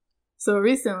So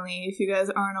recently, if you guys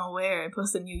aren't aware, I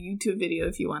posted a new YouTube video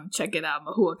if you want to check it out.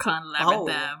 Mahuakan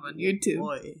Labradab on YouTube.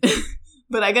 Boy.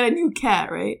 But I got a new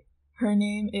cat, right? Her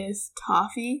name is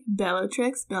Toffee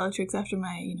Bellatrix. Bellatrix after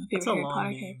my, favorite Harry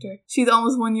Potter character. She's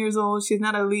almost 1 year old. She's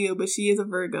not a Leo, but she is a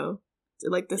Virgo.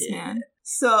 Like this man.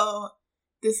 So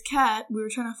this cat, we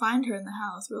were trying to find her in the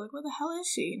house. We were like, where the hell is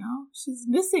she? She's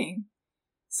missing.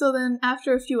 So then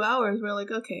after a few hours, we're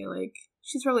like, okay,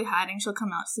 she's probably hiding. She'll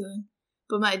come out soon.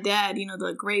 But my dad,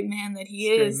 the great man that he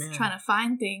is, trying to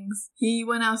find things, he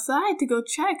went outside to go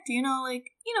check.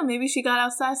 Maybe she got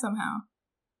outside somehow.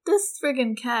 This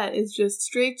friggin' cat is just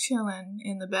straight chilling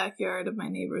in the backyard of my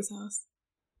neighbor's house.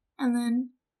 And then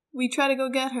we try to go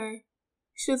get her.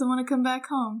 She doesn't want to come back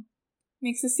home.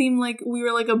 Makes it seem like we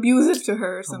were abusive to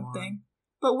her or something.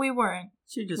 But we weren't.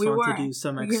 She just wanted to do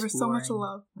some exploring. We gave her so much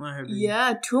love.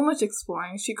 Yeah, too much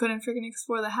exploring. She couldn't freaking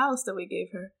explore the house that we gave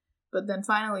her. But then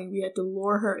finally, we had to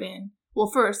lure her in.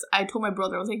 Well, first, I told my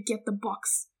brother, I was like, get the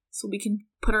box so we can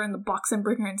put her in the box and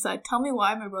bring her inside. Tell me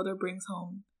why my brother brings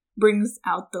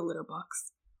out the litter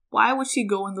box. Why would she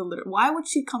go in the litter? Why would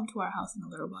she come to our house in the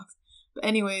litter box? But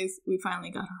anyways, we finally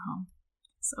got her home.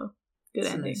 So, good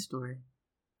ending. It's a nice story.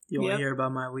 You want to hear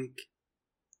about my week?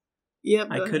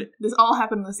 Yep. This all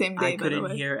happened the same day, I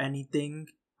couldn't hear anything.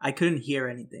 I couldn't hear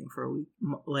anything for a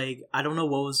week. I don't know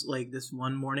what was, this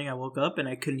one morning I woke up and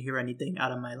I couldn't hear anything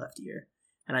out of my left ear.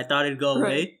 And I thought it'd go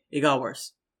away. It got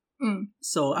worse.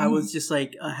 So I was just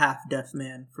a half-deaf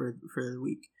man for the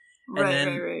week. And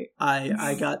then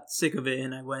I got sick of it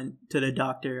and I went to the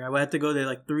doctor. I had to go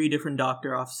to 3 different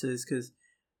doctor offices because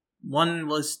one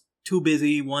was too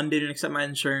busy, one didn't accept my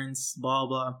insurance, blah,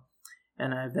 blah.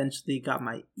 And I eventually got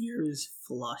my ears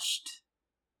flushed.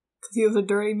 Because he was a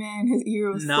dirty man, his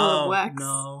ear was full of wax.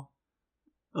 No.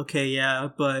 Okay, yeah,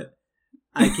 but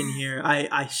I can hear.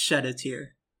 I shed a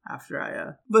tear after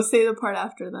I. But say the part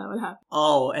after that. What happened?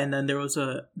 Oh, and then there was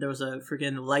a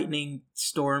freaking lightning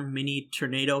storm, mini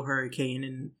tornado hurricane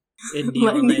in the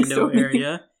Orlando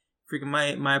area.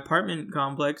 Freaking my apartment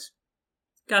complex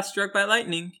got struck by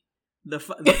lightning. The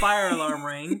fire alarm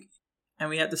rang, and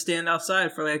we had to stand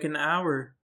outside for an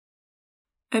hour.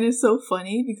 And it's so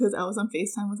funny because I was on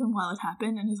FaceTime with him while it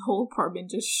happened and his whole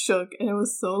apartment just shook and it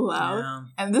was so loud. Yeah.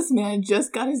 And this man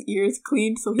just got his ears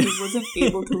cleaned so he wasn't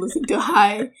able to listen to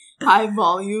high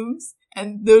volumes.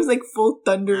 And there was full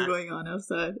thunder going on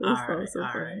outside. It was so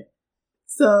funny. Right.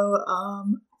 So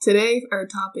today our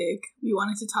topic, we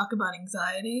wanted to talk about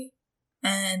anxiety.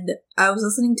 And I was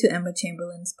listening to Emma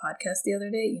Chamberlain's podcast the other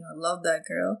day. Love that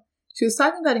girl. She was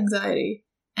talking about anxiety.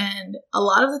 And a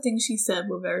lot of the things she said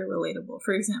were very relatable.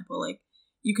 For example,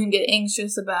 you can get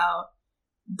anxious about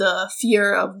the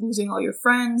fear of losing all your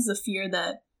friends, the fear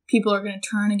that people are going to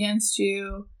turn against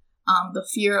you, the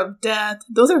fear of death.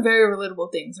 Those are very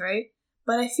relatable things, right?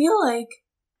 But I feel like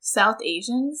South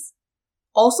Asians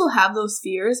also have those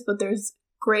fears, but there's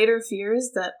greater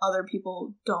fears that other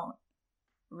people don't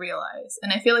realize.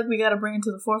 And I feel like we got to bring it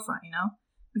to the forefront,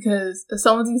 because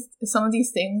some of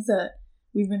these things that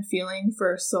we've been feeling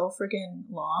for so freaking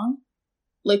long,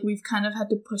 we've kind of had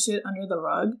to push it under the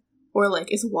rug, or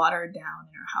it's watered down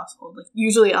in our household.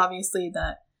 Usually, obviously,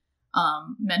 that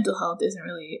mental health isn't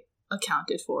really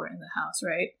accounted for in the house,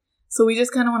 right? So we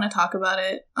just kind of want to talk about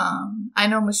it. I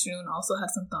know Mashroon also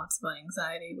has some thoughts about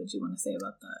anxiety. What do you want to say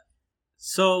about that?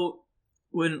 So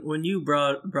when you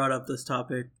brought up this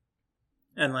topic,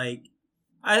 and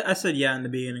I said yeah in the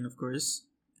beginning, of course,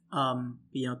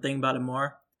 think about it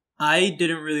more. I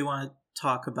didn't really want to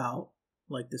talk about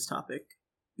this topic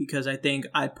because I think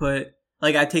I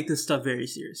take this stuff very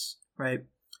serious, right?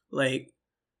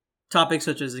 Topics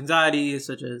such as anxiety,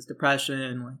 such as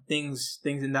depression, things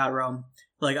in that realm.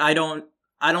 I don't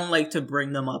like to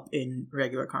bring them up in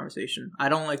regular conversation. I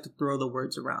don't like to throw the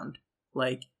words around.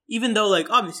 Even though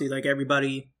obviously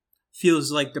everybody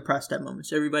feels depressed at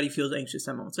moments. Everybody feels anxious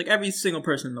at moments. Every single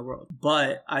person in the world.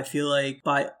 But I feel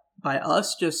by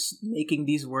us just making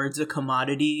these words a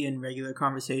commodity in regular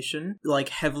conversation,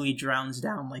 heavily drowns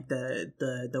down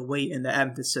the weight and the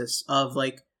emphasis of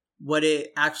what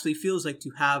it actually feels like to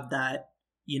have that,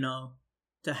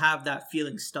 to have that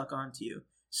feeling stuck onto you.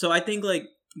 So I think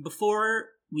before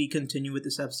we continue with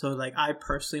this episode, I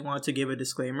personally want to give a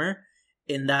disclaimer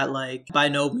in that by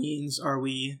no means are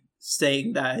we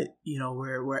saying that,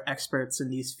 we're experts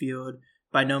in this field.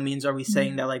 By no means are we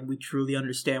saying that we truly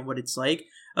understand what it's like.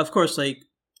 Of course,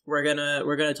 we're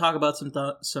gonna talk about some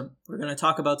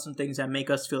things that make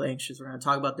us feel anxious. We're gonna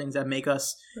talk about things that make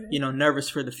us nervous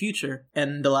for the future.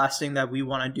 And the last thing that we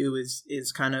want to do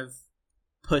is kind of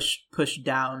push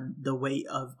down the weight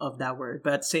of that word.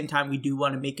 But at the same time, we do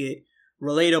want to make it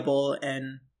relatable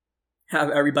and have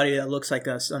everybody that looks like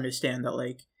us understand that,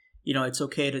 like, you know, it's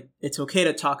okay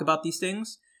to talk about these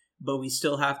things, but we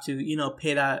still have to, you know,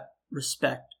 pay that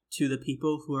respect to the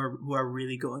people who are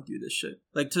really going through this shit.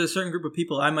 Like, to a certain group of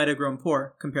people, I might have grown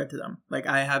poor compared to them. Like,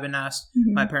 I haven't asked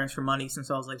my parents for money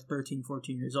since I was like 13,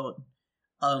 14 years old.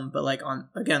 But like,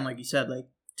 again, like you said, like,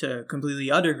 to a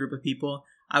completely other group of people,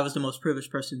 I was the most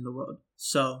privileged person in the world.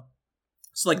 So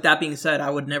like, that being said, I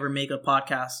would never make a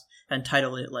podcast and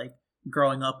title it like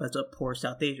growing up as a poor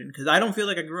South Asian, because I don't feel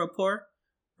like I grew up poor,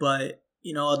 but,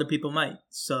 you know, other people might.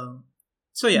 So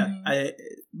yeah,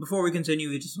 before we continue,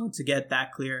 we just want to get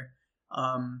that clear.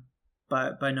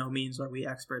 By no means are we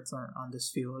experts on this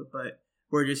field, but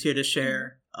we're just here to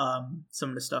share some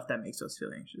of the stuff that makes us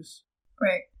feel anxious.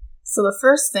 Right. So the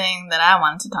first thing that I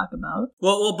wanted to talk about.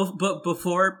 But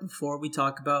before we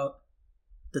talk about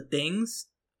the things,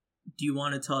 do you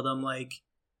want to tell them like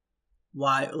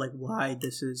why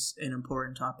this is an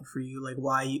important topic for you? Like,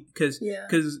 why? Because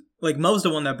like, Mo's the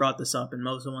one that brought this up, and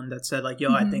Mo's the one that said like,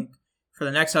 yo, I think for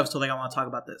the next episode, like, I want to talk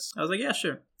about this. I was like, yeah,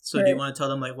 sure. So do you want to tell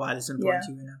them like why this is important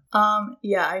to you right now?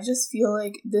 Yeah, I just feel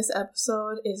like this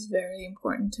episode is very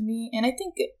important to me, and I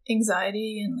think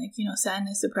anxiety and, like, you know,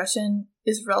 sadness, depression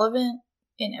is relevant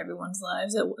in everyone's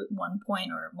lives at one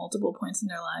point or multiple points in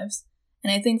their lives.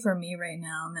 And I think for me right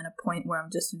now, I'm at a point where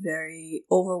I'm just very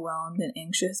overwhelmed and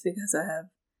anxious because I have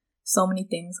so many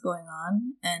things going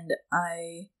on, and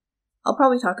I'll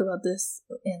probably talk about this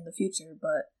in the future,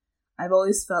 but I've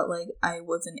always felt like I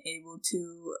wasn't able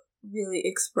to really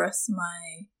express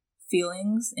my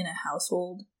feelings in a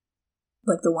household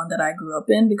like the one that I grew up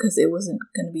in, because it wasn't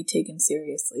going to be taken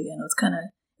seriously, and it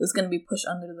was going to be pushed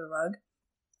under the rug.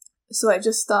 So I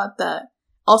just thought that,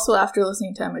 also after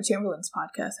listening to Emma Chamberlain's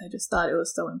podcast, I just thought it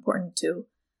was so important to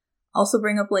also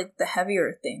bring up like the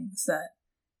heavier things that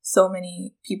so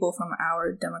many people from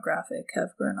our demographic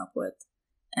have grown up with.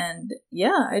 And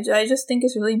yeah, I just think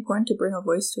it's really important to bring a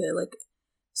voice to it. Like,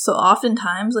 so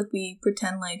oftentimes, like, we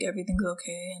pretend like everything's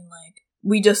okay, and like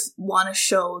we just want to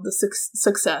show the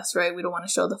success, right? We don't want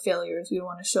to show the failures. We don't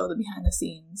want to show the behind the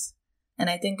scenes. And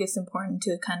I think it's important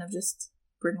to kind of just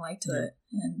bring light to it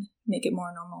and make it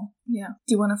more normal. Yeah.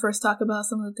 Do you want to first talk about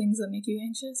some of the things that make you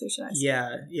anxious, or should I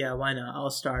start? Yeah, why not? I'll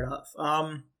start off.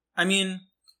 I mean,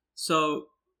 so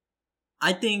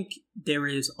I think there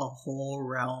is a whole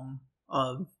realm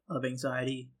of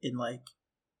anxiety in like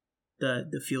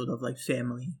the field of like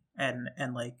family and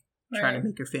like trying to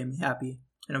make your family happy.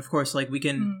 And of course, like, we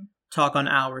can talk on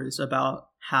hours about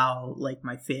how like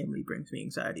my family brings me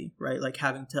anxiety, right? Like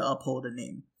having to uphold a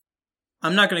name.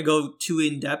 I'm not going to go too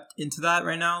in depth into that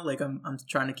right now. Like, I'm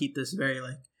trying to keep this very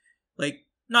like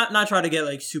not try to get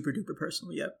like super duper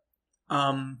personal yet.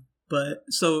 But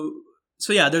so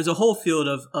yeah, there's a whole field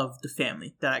of the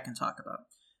family that I can talk about.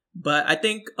 But I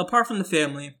think apart from the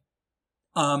family,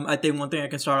 I think one thing I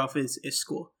can start off is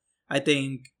school. I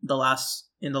think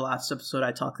in the last episode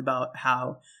I talked about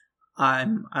how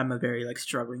I'm a very like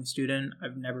struggling student.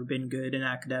 I've never been good in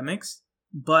academics,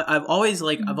 but I've always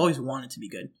wanted to be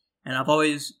good, and I've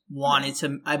always wanted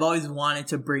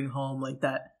to bring home like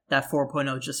that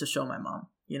 4.0 just to show my mom,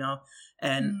 you know.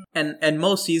 And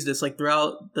Mo sees this like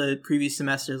throughout the previous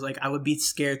semesters. Like, I would be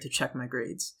scared to check my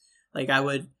grades. Like,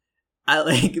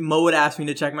 Mo would ask me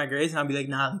to check my grades, and I'd be like,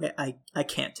 nah, I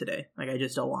can't today. Like, I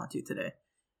just don't want to today.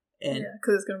 And yeah,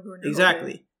 because it's gonna ruin your exactly.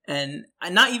 whole day. And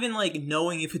I'm not even like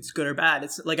knowing if it's good or bad.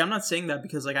 It's like, I'm not saying that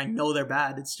because like I know they're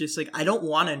bad. It's just like I don't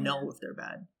want to know if they're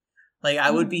bad. Like,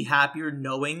 I would be happier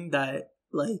knowing that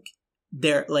like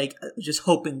they're like just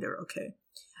hoping they're okay.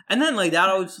 And then like that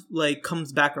always like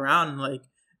comes back around and like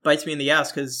bites me in the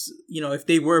ass, because, you know, if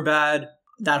they were bad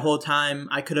that whole time,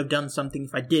 I could have done something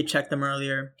if I did check them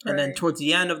earlier. And then towards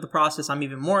the end of the process, I'm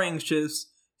even more anxious.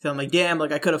 So I'm like, damn,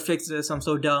 like I could have fixed this. I'm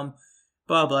so dumb.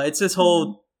 Blah, blah. It's this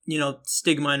whole, you know,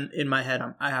 stigma in my head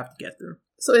I have to get through.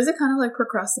 So is it kind of like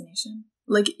procrastination?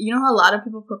 Like, you know how a lot of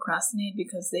people procrastinate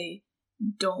because they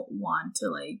don't want to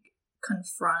like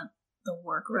confront the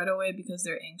work right away because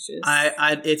they're anxious?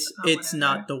 It's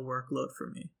not the workload for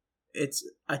me.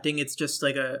 I think it's just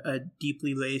like a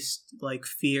deeply laced like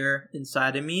fear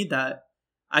inside of me that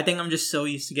I think I'm just so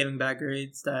used to getting bad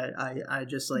grades that I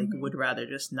just like would rather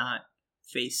just not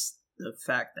face the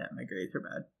fact that my grades are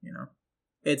bad, you know.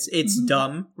 It's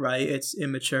dumb, right? It's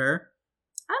immature.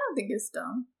 I don't think it's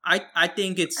dumb. I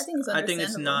think it's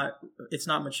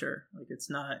not mature. Like, it's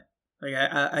not like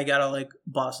I gotta like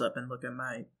boss up and look at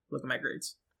my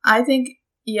grades. I think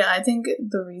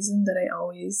the reason that I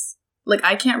always like,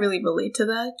 I can't really relate to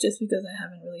that just because I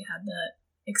haven't really had that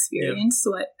experience.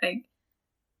 So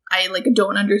I like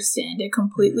don't understand it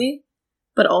completely.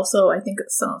 But also, I think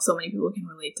so many people can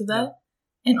relate to that.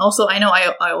 Yeah. And also, I know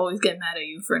I always get mad at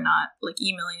you for not, like,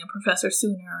 emailing a professor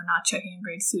sooner or not checking your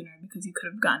grades sooner because you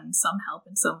could have gotten some help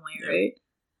in some way, right?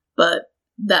 But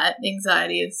that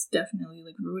anxiety is definitely,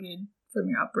 like, rooted from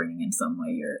your upbringing in some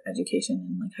way, your education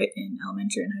in, like, in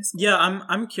elementary and high school. Yeah,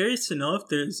 I'm curious to know if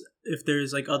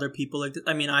there's like other people like this.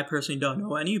 I mean, I personally don't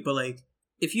know any, but like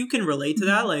if you can relate to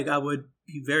that, like I would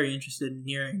be very interested in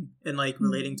hearing and like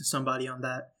relating to somebody on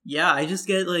that. Yeah, I just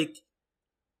get like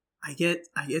I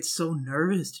get so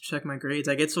nervous to check my grades.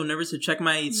 I get so nervous to check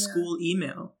my school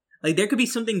email. Like there could be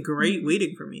something great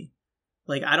waiting for me.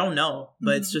 Like I don't know,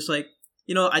 but it's just like,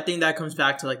 you know, I think that comes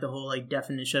back to like the whole like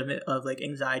definition of it, of like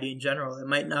anxiety in general. It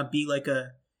might not be like oh,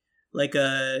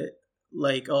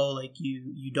 like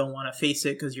you don't want to face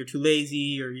it because you're too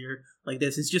lazy or you're like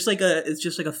this. It's just like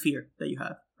a fear that you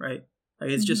have, right? Like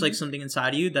it's just like something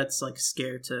inside of you that's like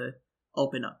scared to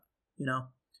open up, you know?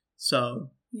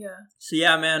 So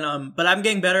yeah, man. But I'm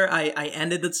getting better. I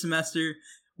ended the semester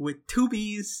with 2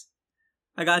 B's.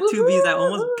 I got 2 B's. I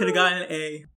almost could have gotten an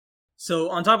A.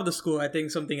 So on top of the school, I think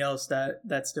something else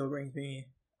that still brings me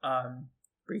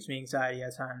anxiety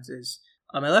at times is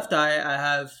on my left eye. I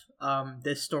have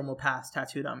this storm will pass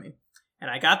tattooed on me,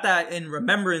 and I got that in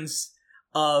remembrance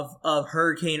of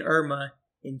Hurricane Irma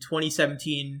in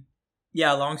 2017.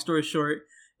 Yeah, long story short,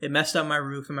 it messed up my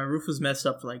roof, and my roof was messed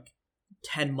up for like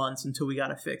 10 months until we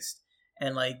got it fixed.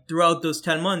 And like throughout those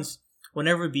 10 months,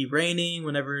 whenever it'd be raining,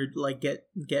 whenever it like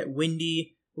get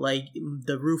windy, like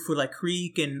the roof would like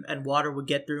creak and water would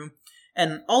get through.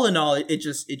 And all in all, it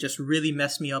just really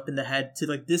messed me up in the head to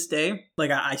like this day.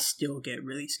 Like I still get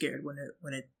really scared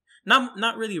when it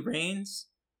not really rains,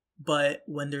 but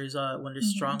when there's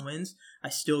strong winds, I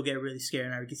still get really scared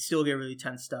and I still get really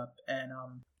tensed up. And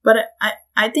but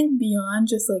I think beyond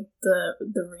just like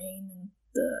the rain and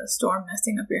the storm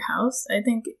messing up your house, I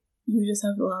think you just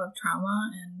have a lot of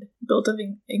trauma and built up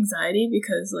anxiety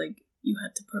because like you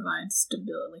had to provide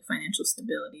stability, like financial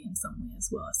stability in some way as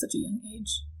well at such a young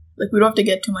age. Like we don't have to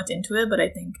get too much into it, but I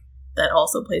think that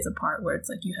also plays a part where it's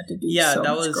like you had to do so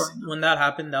much growing up. When that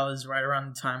happened, that was right around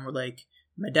the time where like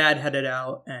my dad headed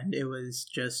out and it was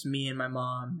just me and my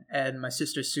mom, and my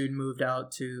sister soon moved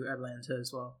out to Atlanta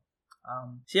as well.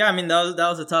 So yeah, I mean that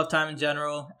was a tough time in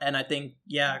general, and I think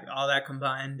all that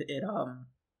combined, it man,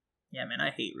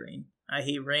 I hate rain.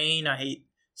 I hate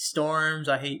storms.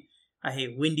 I hate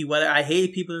windy weather. I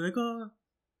hate people that are like, oh,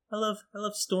 I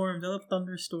love storms. I love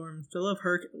thunderstorms. I love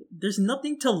hurricanes. There's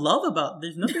nothing to love about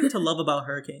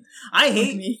hurricanes. I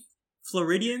hate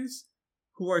Floridians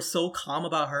who are so calm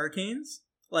about hurricanes.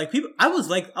 Like people, I was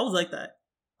like that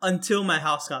until my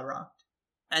house got rocked.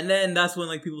 And then that's when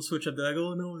like people switch up. They're like,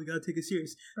 "Oh no, we gotta take it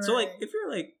serious." Right. So like, if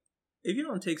you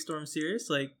don't take storms serious,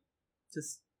 like,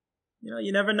 just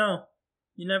you never know.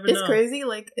 It's crazy.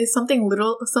 Like, it's something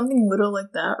little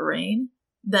like that rain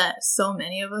that so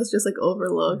many of us just like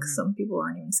overlook. Some people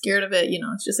aren't even scared of it. You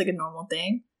know, it's just like a normal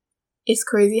thing. It's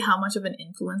crazy how much of an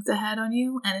influence it had on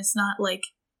you, and it's not like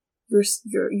you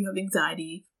have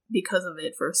anxiety because of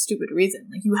it for a stupid reason.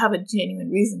 Like, you have a genuine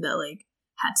reason that like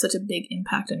had such a big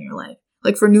impact on your life.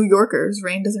 Like, for New Yorkers,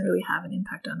 rain doesn't really have an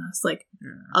impact on us. Like,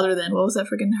 other than, what was that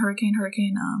freaking hurricane,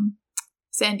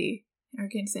 Sandy.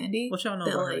 Hurricane Sandy. What y'all know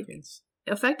about hurricanes?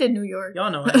 Affected New York. Y'all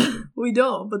know We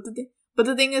don't. But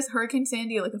the thing is, Hurricane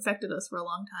Sandy, like, affected us for a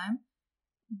long time.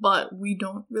 But we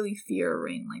don't really fear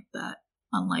rain like that.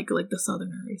 Unlike, like, the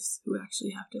Southerners who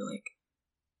actually have to, like,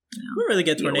 we don't really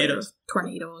get tornadoes.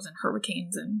 Tornadoes and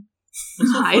hurricanes and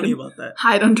what's so funny about that?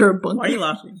 Hide under a bunker. Why are you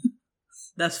laughing?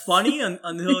 That's funny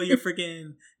until your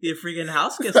freaking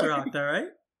house gets rocked.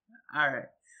 All right.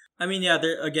 I mean, yeah.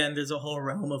 There's a whole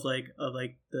realm of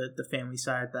the family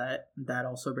side that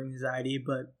also brings anxiety.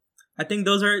 But I think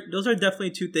those are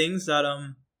definitely two things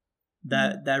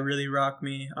that really rock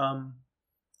me.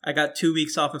 I got 2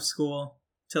 weeks off of school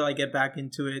till I get back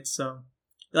into it. So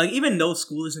like, even though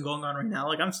school isn't going on right now,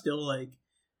 like I'm still like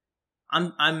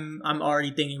I'm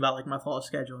already thinking about like my fall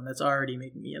schedule, and that's already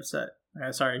making me upset.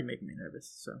 It's already making me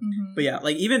nervous. So, but yeah,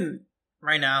 like even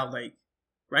right now,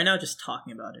 just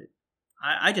talking about it,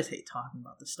 I just hate talking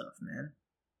about this stuff, man.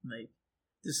 Like,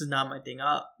 this is not my thing.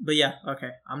 But yeah, okay,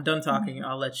 I'm done talking.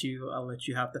 I'll let you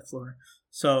have the floor.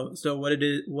 So what it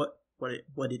is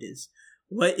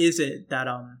it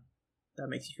that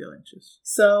makes you feel anxious?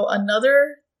 So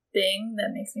another thing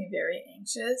that makes me very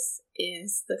anxious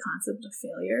is the concept of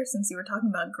failure. Since you were talking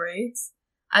about grades,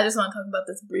 I just want to talk about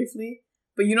this briefly.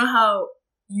 But you know how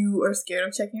you are scared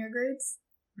of checking your grades?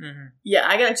 Yeah,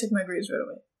 I gotta check my grades right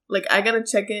away. Like, I gotta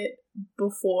check it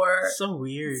before so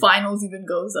weird finals even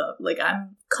goes up. Like,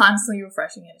 I'm constantly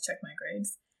refreshing it to check my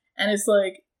grades. And it's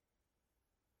like,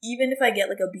 even if I get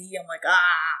like a B, I'm like,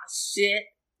 shit.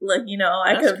 Like, you know,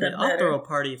 I could have done better. I'll throw a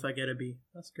party if I get a B.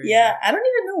 That's great. Yeah, I don't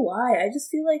even know why. I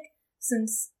just feel like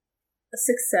since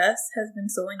success has been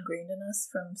so ingrained in us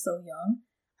from so young,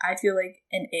 I feel like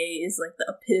an A is like the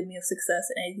epitome of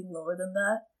success, and anything lower than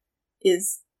that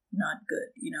is not good,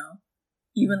 you know?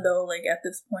 Even though, like, at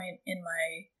this point in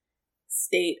my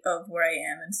state of where I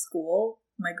am in school,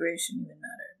 my grades shouldn't even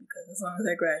matter, because as long as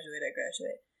I graduate, I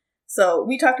graduate. So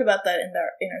we talked about that in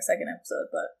our second episode,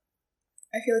 but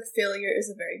I feel like failure is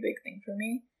a very big thing for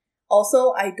me.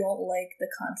 Also, I don't like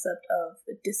the concept of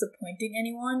disappointing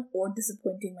anyone or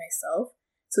disappointing myself.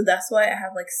 So that's why I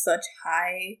have like such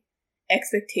high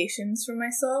expectations for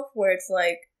myself, where it's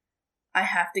like, I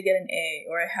have to get an A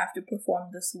or I have to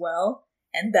perform this well.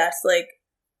 And that's like,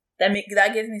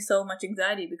 that gives me so much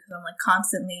anxiety, because I'm like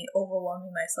constantly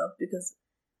overwhelming myself, because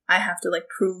I have to like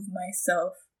prove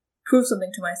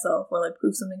something to myself, or like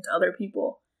prove something to other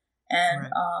people. And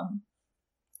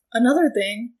another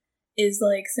thing is,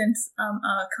 like, since I'm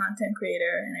a content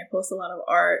creator and I post a lot of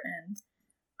art and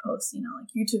post, you know, like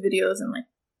YouTube videos and like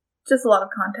just a lot of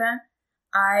content,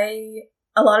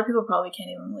 a lot of people probably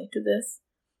can't even relate to this.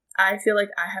 I feel like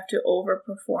I have to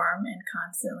overperform and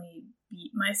constantly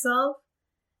beat myself.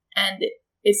 And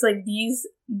it's like these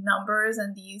numbers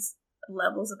and these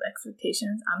levels of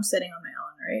expectations I'm setting on my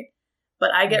own, right?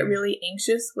 But I get really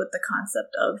anxious with the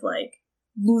concept of like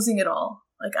losing it all.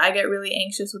 Like, I get really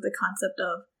anxious with the concept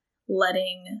of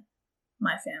letting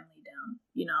my family down,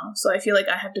 you know? So I feel like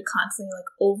I have to constantly like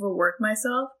overwork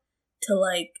myself to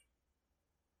like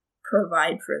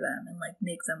provide for them and like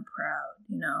make them proud,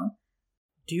 you know?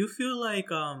 Do you feel like,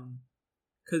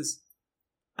 because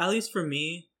at least for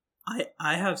me,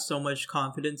 I have so much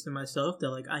confidence in myself that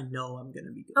like I know I'm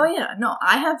gonna be good. Oh yeah, no,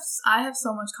 I have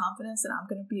so much confidence that I'm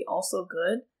gonna be also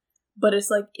good, but it's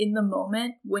like in the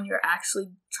moment when you're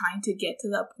actually trying to get to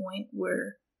that point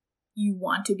where you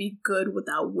want to be good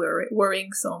without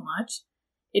worrying so much,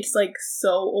 it's like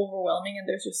so overwhelming, and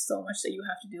there's just so much that you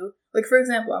have to do. Like, for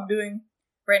example, I'm doing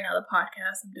right now the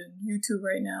podcast, I'm doing YouTube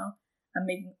right now, I'm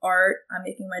making art, I'm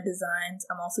making my designs,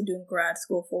 I'm also doing grad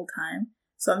school full time.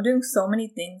 So I'm doing so many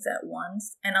things at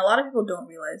once, and a lot of people don't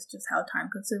realize just how time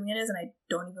consuming it is, and I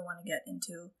don't even want to get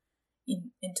into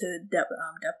depth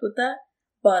with that.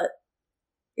 But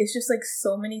it's just like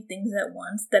so many things at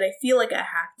once that I feel like I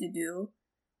have to do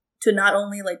to not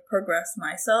only like progress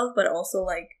myself, but also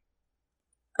like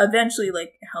eventually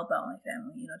like help out my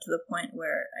family, you know, to the point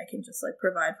where I can just like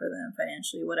provide for them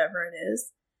financially, whatever it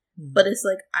is. But it's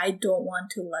like, I don't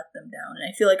want to let them down. And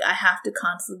I feel like I have to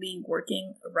constantly be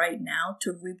working right now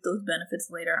to reap those benefits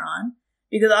later on.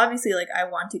 Because obviously, like, I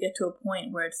want to get to a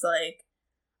point where it's like,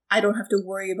 I don't have to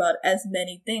worry about as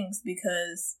many things,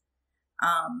 because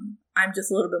I'm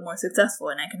just a little bit more successful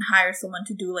and I can hire someone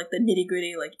to do like the nitty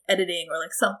gritty, like editing or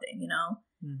like something, you know?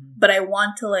 Mm-hmm. But I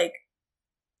want to like,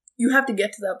 you have to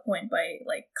get to that point by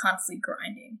like constantly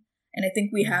grinding. And I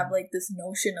think we have like this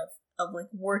notion of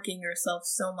like working yourself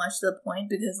so much to the point,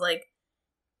 because like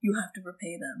you have to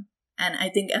repay them. And I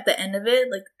think at the end of it,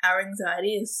 like our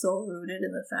anxiety is so rooted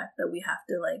in the fact that we have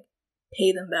to like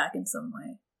pay them back in some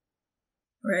way,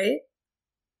 right?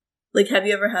 Like, have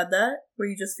you ever had that where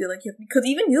you just feel like you have, because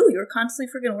even you're constantly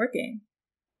freaking working.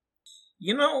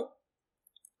 You know,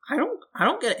 I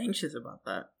don't get anxious about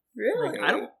that. Really?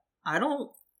 Like, I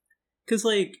don't because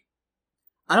like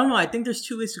I don't know, I think there's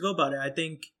two ways to go about it. I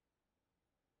think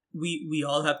we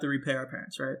all have to repay our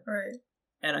parents, right? Right.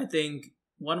 And I think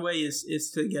one way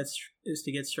is to get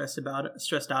stressed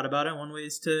out about it. One way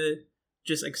is to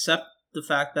just accept the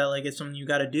fact that like it's something you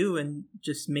got to do, and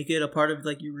just make it a part of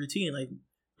like your routine. Like,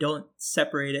 don't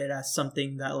separate it as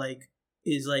something that like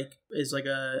is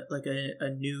a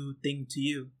new thing to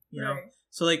you, you know?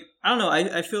 So like, I don't know,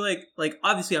 I feel like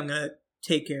obviously I'm gonna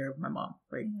take care of my mom.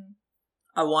 Like,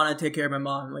 I want to take care of my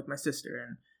mom, like my sister,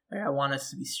 and like, I want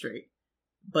us to be straight.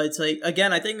 But it's like,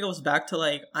 again, I think it goes back to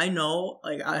like, I know,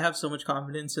 like, I have so much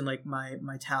confidence in like my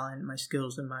talent, my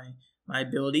skills, and my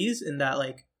abilities, and that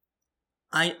like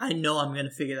I know I'm gonna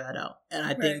figure that out. And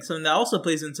I think something that also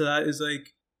plays into that is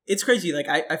like, it's crazy. Like,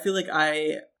 I feel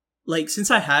like since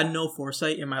I had no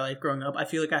foresight in my life growing up, I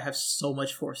feel like I have so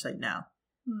much foresight now.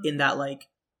 In that, like,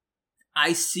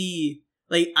 I see,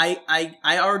 like,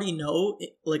 I already know,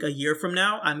 like, a year from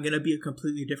now, I'm gonna be a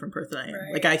completely different person I am.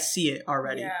 Right. Like, I see it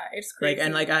already. Yeah, it's crazy. Like,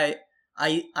 and like,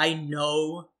 I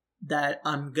know that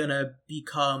I'm gonna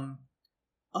become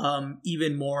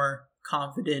even more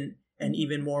confident and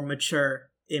even more mature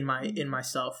in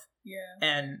myself. Yeah.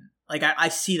 And like, I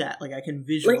see that. Like, I can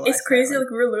visualize. Like, it's crazy.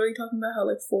 Like, we were literally talking about how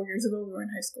like 4 years ago we were in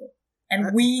high school,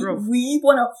 And we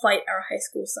want to fight our high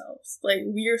school selves. Like,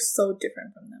 we are so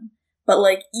different from them. But,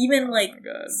 like, even, like,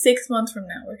 6 months from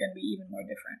now, we're going to be even more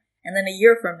different. And then a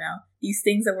year from now, these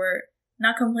things that we're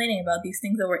not complaining about, these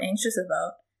things that we're anxious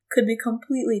about, could be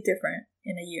completely different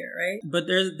in a year, right? But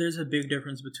there's a big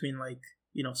difference between, like,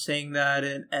 you know, saying that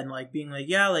and like, being like,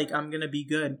 yeah, like, I'm going to be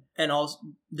good. And also,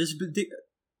 there's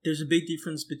a big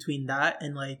difference between that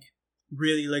and, like,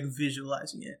 really, like,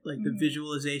 visualizing it. Like, the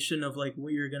visualization of, like,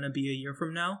 what you're going to be a year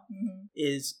from now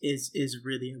is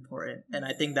really important. And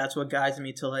I think that's what guides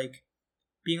me to, like,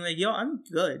 being like, yo, I'm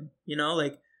good. You know,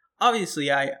 like,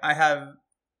 obviously I have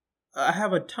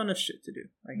a ton of shit to do.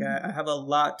 Like, I have a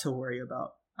lot to worry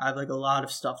about. I have, like, a lot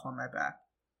of stuff on my back.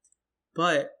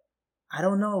 But I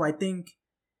don't know. I think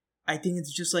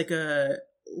it's just like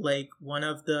one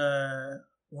of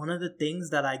the things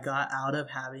that I got out of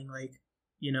having, like,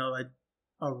 you know,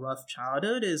 a rough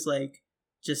childhood is, like,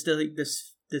 just like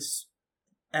this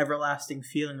everlasting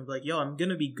feeling of, like, yo, I'm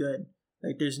gonna be good.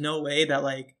 Like, there's no way that,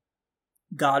 like,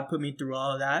 God put me through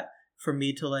all of that for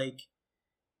me to, like,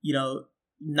 you know,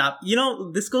 not, you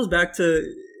know, this goes back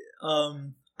to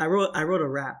I wrote a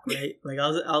rap, right? Like, I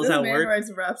was this at man work.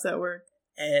 Writes raps at work.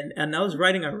 And I was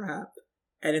writing a rap,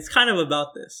 and it's kind of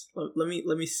about this. Let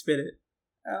me spit it.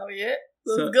 Oh yeah,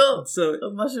 let's go. So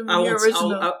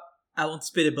I won't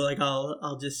spit it, but, like,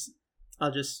 I'll just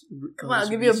come on, I'll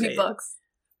give you a beatbox.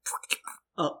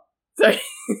 Oh, sorry.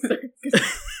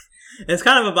 It's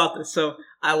kind of about this. So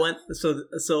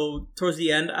so towards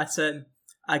the end, I said,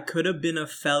 I could have been a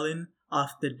felon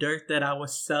off the dirt that I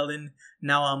was selling.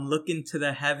 Now I'm looking to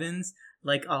the heavens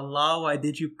like, Allah, why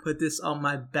did you put this on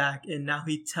my back? And now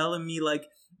he telling me, like,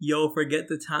 yo, forget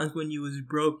the times when you was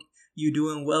broke. You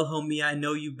doing well, homie. I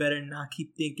know you better not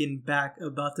keep thinking back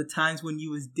about the times when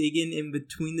you was digging in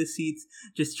between the seats,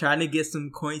 just trying to get some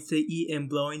coins to eat and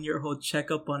blowing your whole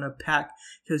checkup on a pack.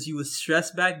 Because you was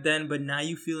stressed back then, but now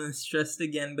you feeling stressed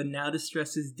again. But now the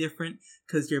stress is different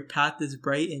because your path is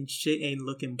bright and shit ain't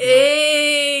looking black.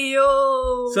 Hey,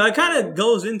 yo. So it kind of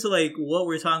goes into, like, what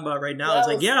we're talking about right now. It's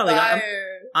like, yeah, like,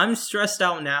 I'm stressed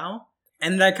out now.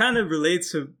 And that kind of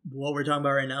relates to what we're talking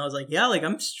about right now. It's like, yeah, like,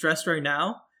 I'm stressed right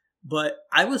now. But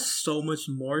I was so much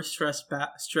more stressed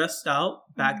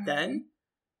out back then.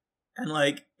 And,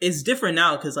 like, it's different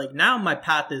now because, like, now my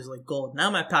path is, like, gold. Now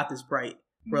my path is bright.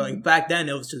 Where, like, back then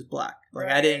it was just black. Like,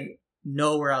 I didn't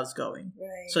know where I was going.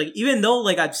 So, like, even though,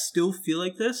 like, I still feel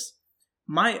like this,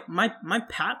 my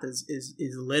path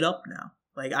is lit up now.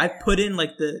 Like, I put in,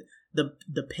 like,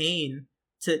 the pain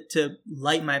to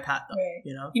light my path up,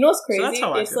 you know? You know what's crazy? So that's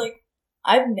how I feel. Like,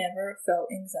 I've never felt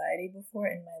anxiety before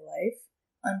in my life.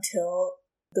 Until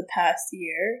the past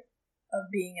year of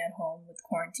being at home with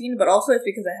quarantine, but also it's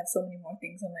because I have so many more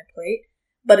things on my plate.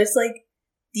 But it's like,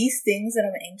 these things that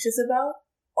I'm anxious about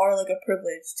are like a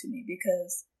privilege to me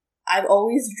because I've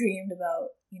always dreamed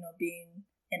about, you know, being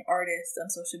an artist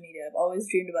on social media. I've always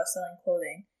dreamed about selling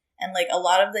clothing. And, like, a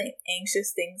lot of the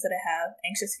anxious feelings that I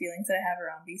have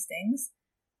around these things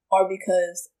are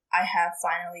because I have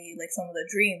finally, like, some of the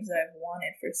dreams that I've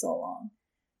wanted for so long.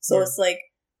 So it's like,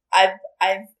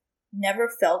 I've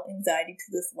never felt anxiety to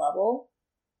this level,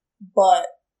 but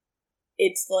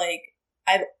it's like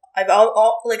I've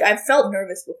felt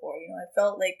nervous before, you know. I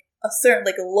felt like a certain,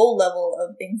 like, a low level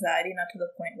of anxiety, not to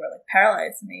the point where it, like,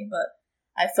 paralyzed me, but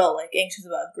I felt like anxious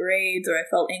about grades, or I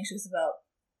felt anxious about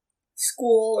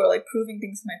school, or like proving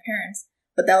things to my parents.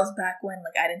 But that was back when,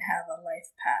 like, I didn't have a life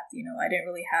path, you know. I didn't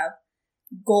really have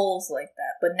goals like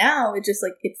that. But now it just,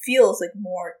 like, it feels like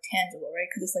more tangible,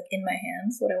 right? Because it's, like, in my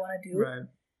hands what I want to do. Right.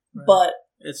 But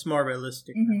it's more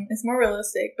realistic. It's more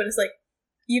realistic. But it's like,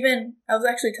 even I was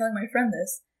actually telling my friend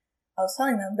this. I was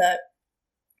telling them that,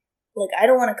 like, I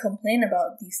don't want to complain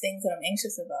about these things that I'm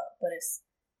anxious about, but it's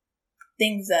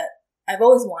things that I've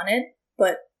always wanted,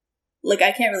 but, like,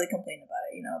 I can't really complain about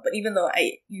it, you know. But even though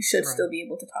you should still be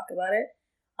able to talk about it.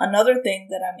 Another thing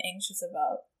that I'm anxious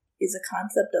about is the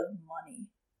concept of money.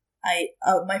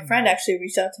 My friend actually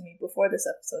reached out to me before this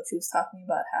episode. She was talking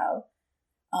about how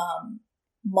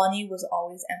money was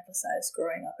always emphasized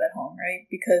growing up at home, right?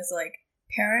 Because, like,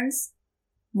 parents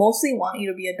mostly want you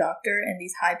to be a doctor in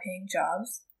these high-paying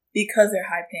jobs because they're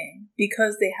high-paying.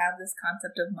 Because they have this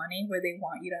concept of money where they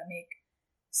want you to make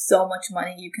so much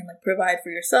money you can, like, provide for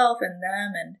yourself and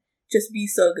them and just be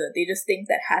so good. They just think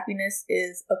that happiness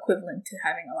is equivalent to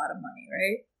having a lot of money,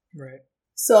 right? Right.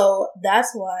 So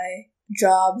that's why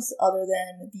jobs other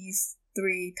than these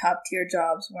 3 top-tier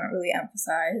jobs weren't really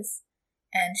emphasized.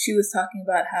 And she was talking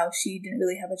about how she didn't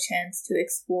really have a chance to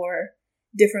explore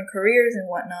different careers and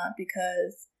whatnot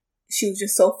because she was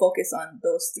just so focused on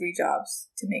those 3 jobs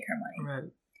to make her money.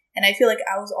 Right. And I feel like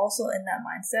I was also in that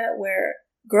mindset where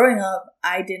growing up,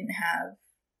 I didn't have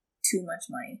too much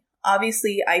money.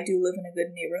 Obviously, I do live in a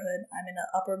good neighborhood. I'm in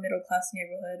an upper middle class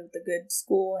neighborhood with a good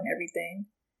school and everything.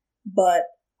 But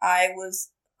I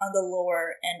was on the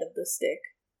lower end of the stick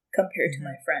compared to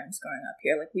my friends growing up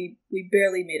here. Like, we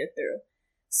barely made it through.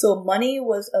 So money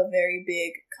was a very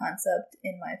big concept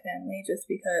in my family, just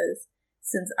because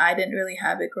since I didn't really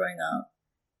have it growing up,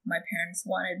 my parents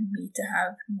wanted me to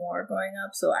have more growing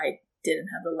up, so I didn't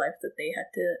have the life that they had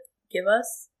to give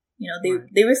us. You know,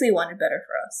 they basically wanted better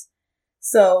for us.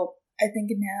 So I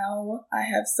think now I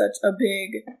have such a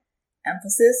big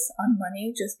emphasis on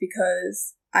money just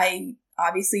because I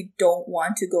obviously don't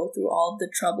want to go through all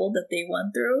the trouble that they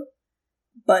went through.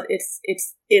 But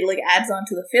it like adds on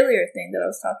to the failure thing that I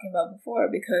was talking about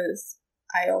before, because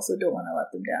I also don't want to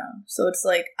let them down. So it's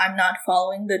like I'm not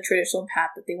following the traditional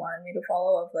path that they wanted me to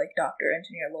follow of like doctor,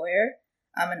 engineer, lawyer.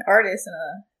 I'm an artist and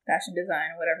a fashion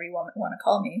designer, whatever you want to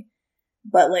call me.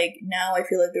 But like now I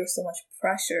feel like there's so much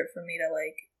pressure for me to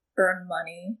like earn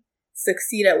money,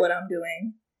 succeed at what I'm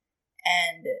doing,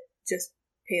 and just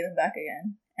pay them back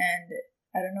again. And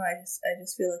I don't know, I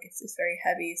just feel like it's very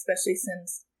heavy, especially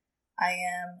since I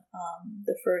am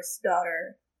the oldest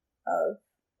daughter of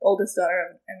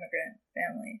an immigrant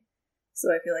family.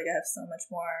 So I feel like I have so much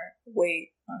more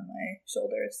weight on my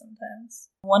shoulders sometimes.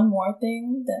 One more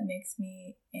thing that makes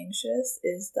me anxious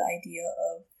is the idea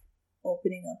of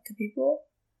opening up to people.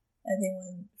 I think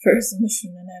when first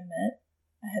Mashun and I met,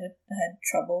 I had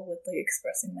trouble with like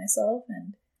expressing myself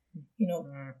and, you know,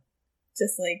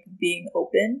 just like being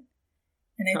open.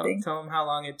 And I think tell them how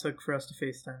long it took for us to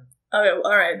FaceTime. Okay,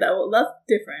 all right, that's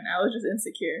different. I was just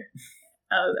insecure.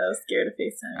 I was scared of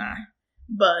FaceTime.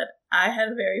 But I had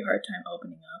a very hard time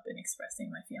opening up and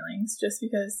expressing my feelings just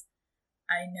because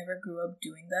I never grew up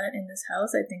doing that in this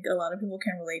house. I think a lot of people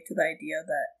can relate to the idea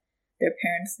that their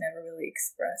parents never really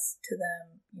expressed to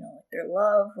them, you know, like their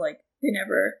love. Like they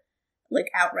never like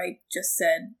outright just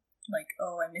said like,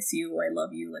 oh, I miss you, I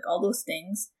love you, like all those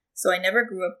things. So I never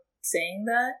grew up saying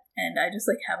that, and I just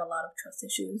like have a lot of trust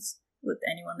issues with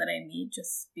anyone that I meet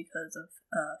just because of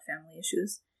family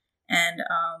issues. And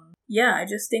yeah, I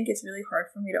just think it's really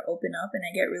hard for me to open up, and I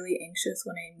get really anxious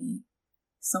when I meet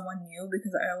someone new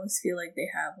because I always feel like they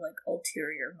have like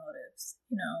ulterior motives,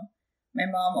 you know. My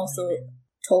mom also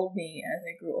told me as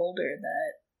I grew older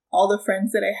that all the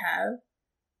friends that I have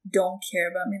don't care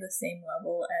about me the same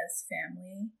level as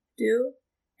family do,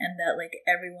 and that like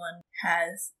everyone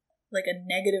has like a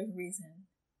negative reason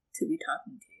to be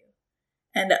talking to you.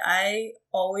 And I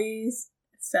always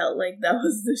felt like that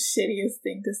was the shittiest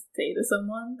thing to say to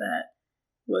someone that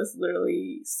was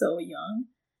literally so young.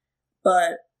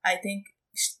 But I think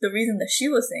the reason that she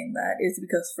was saying that is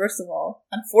because, first of all,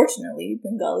 unfortunately,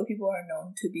 Bengali people are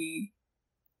known to be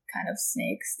kind of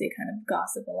snakes. They kind of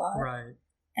gossip a lot. Right.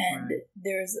 And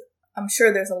I'm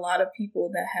sure there's a lot of people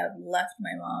that have left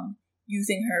my mom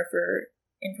using her for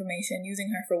information, using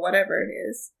her for whatever it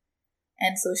is.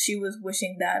 And so she was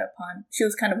she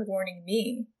was kind of warning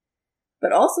me.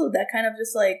 But also that kind of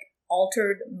just like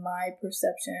altered my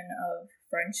perception of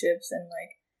friendships and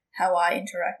like how I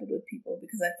interacted with people,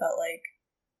 because I felt like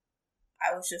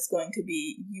I was just going to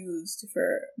be used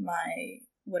for my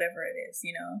whatever it is,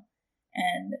 you know?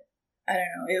 And I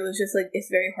don't know, it was just like, it's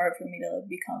very hard for me to like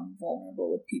become vulnerable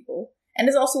with people. And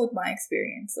it's also with my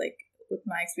experience, like with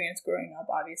my experience growing up,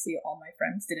 obviously all my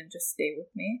friends didn't just stay with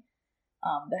me.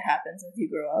 That happens as you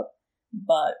grow up.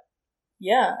 But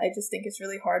yeah, I just think it's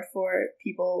really hard for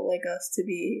people like us to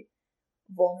be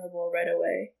vulnerable right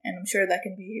away. And I'm sure that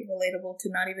can be relatable to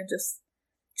not even just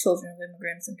children of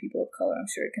immigrants and people of color. I'm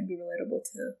sure it can be relatable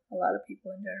to a lot of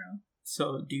people in general.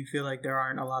 So do you feel like there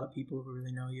aren't a lot of people who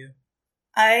really know you?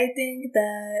 I think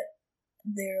that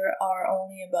there are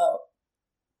only about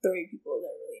 3 people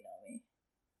that really know me.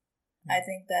 I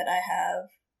think that I have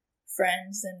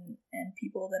friends and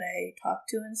people that I talk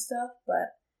to and stuff,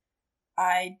 but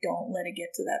I don't let it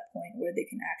get to that point where they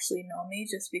can actually know me,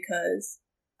 just because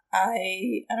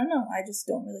I don't know, I just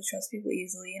don't really trust people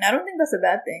easily. And I don't think that's a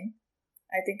bad thing.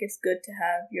 I think it's good to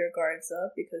have your guards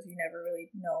up because you never really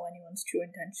know anyone's true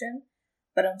intention.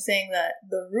 But I'm saying that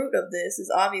the root of this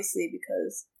is obviously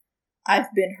because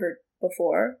I've been hurt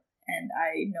before and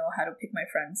I know how to pick my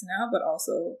friends now, but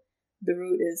also the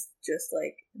root is just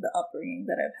like the upbringing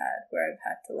that I've had, where I've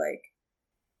had to like,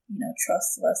 you know,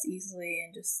 trust less easily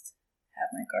and just have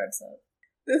my guards up.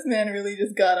 This man really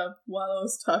just got up while I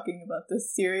was talking about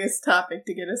this serious topic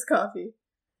to get us coffee.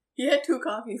 He had 2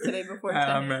 coffees today before 10.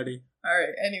 I'm ready.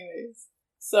 Alright, anyways.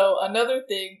 So another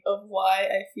thing of why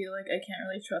I feel like I can't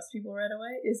really trust people right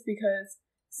away is because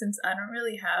since I don't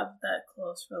really have that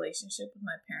close relationship with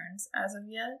my parents as of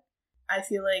yet, I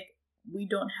feel like we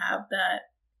don't have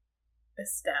that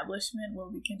establishment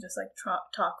where we can just like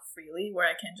talk freely, where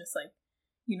I can just like,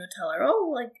 you know, tell her,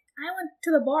 oh, like I went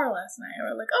to the bar last night,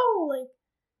 or like, oh, like,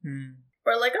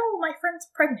 or like, oh, my friend's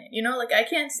pregnant, you know, like I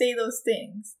can't say those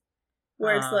things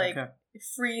where it's like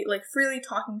freely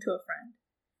talking to a friend.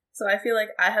 So I feel like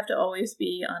I have to always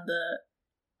be on the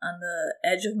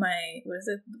edge of my, what's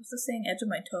the saying, edge of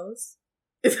my toes?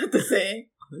 Is that the saying?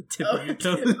 The tip of your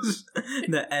toes.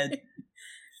 The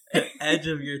edge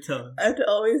of your toes. I have to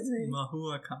always be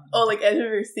Mahuakan. Oh, like edge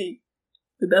of your seat.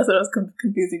 That's what I was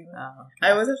confusing with. Oh, okay.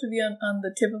 I always have to be on the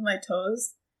tip of my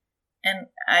toes, and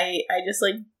I just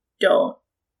like don't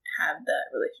have that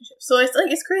relationship. So it's like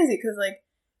it's crazy because like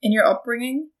in your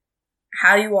upbringing,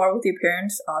 how you are with your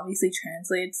parents obviously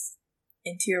translates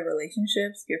into your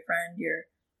relationships, your friend, your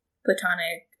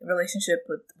platonic relationship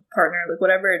with a partner, like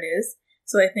whatever it is.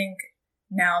 So I think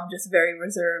now I'm just very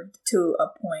reserved to a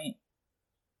point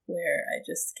where I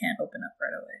just can't open up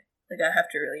right away. Like I have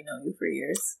to really know you for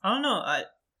years. I don't know.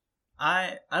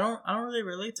 I don't really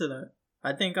relate to that.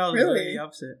 I think I was really the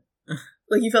opposite.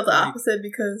 Like you felt the opposite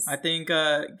because I think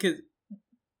cause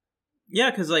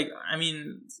like I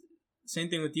mean, same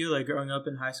thing with you. Like growing up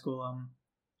in high school,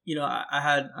 you know, I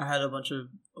had a bunch of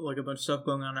stuff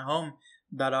going on at home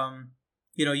that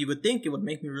you know, you would think it would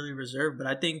make me really reserved, but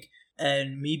I think,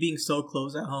 and me being so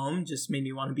close at home just made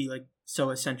me want to be like so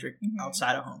eccentric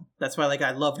outside of home. That's why like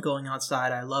I loved going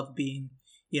outside. I loved being,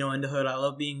 you know, in the hood. I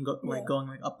love being going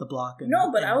like up the block. And,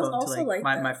 but I was also to, like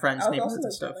my friends' neighborhoods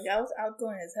and stuff. Like I was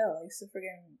outgoing as hell. I used to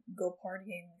freaking go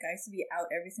partying. I used to be out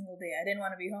every single day. I didn't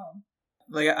want to be home.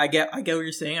 Like I get what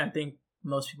you're saying. I think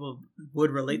most people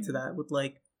would relate to that with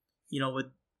like, you know, with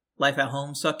life at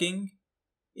home sucking.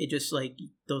 It just like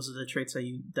those are the traits that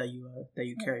you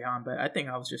carry on. But I think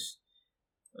I was just,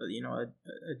 you know, a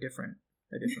different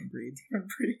breed.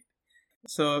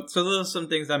 So those are some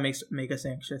things that make us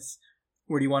anxious.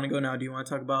 Where do you want to go now? Do you want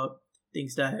to talk about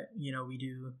things that, you know, we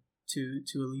do to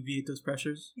alleviate those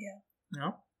pressures? Yeah.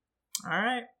 No? All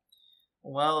right.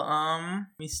 Well, let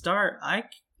me start.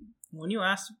 When we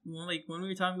were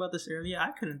talking about this earlier,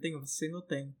 I couldn't think of a single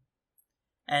thing.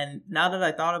 And now that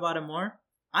I thought about it more,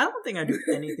 I don't think I do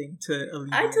anything to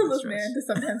alleviate I tell this man to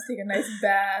sometimes take a nice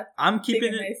bath. I'm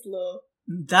keeping a nice little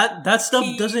that stuff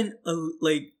tea. Doesn't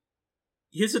like.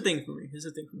 Here's the thing for me.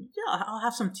 Yeah, I'll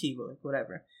have some tea, but like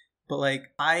whatever. But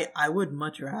like I would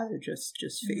much rather just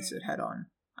face it head on.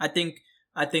 I think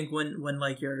when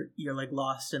like you're like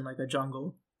lost in like a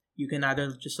jungle, you can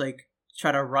either just like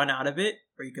try to run out of it,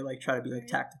 or you could like try to be like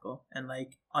tactical and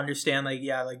like understand like,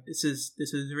 yeah, like this is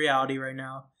reality right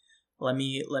now. Let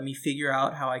me figure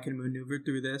out how I can maneuver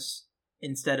through this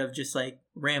instead of just like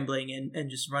rambling and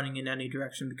just running in any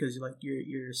direction because like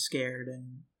you're scared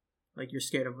and like you're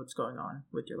scared of what's going on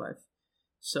with your life.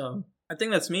 So I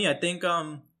think that's me. I think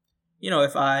you know,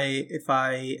 if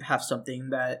I have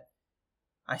something that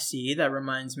I see that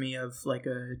reminds me of like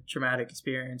a traumatic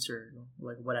experience or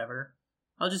like whatever,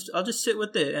 I'll just sit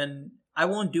with it, and I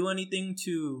won't do anything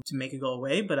to make it go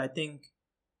away. But I think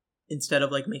instead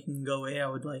of like making it go away, I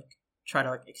would like try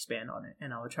to like expand on it,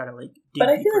 and I would try to like. But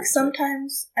I feel like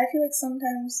sometimes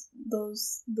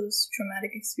those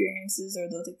traumatic experiences or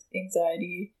those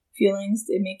anxiety feelings,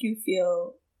 they make you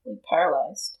feel like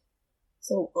paralyzed.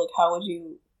 So like, how would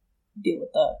you deal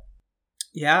with that?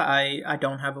 Yeah, I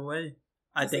don't have a way.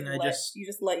 I think like you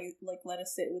just let it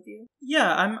sit with you.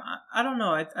 Yeah, I don't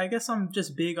know. I guess I'm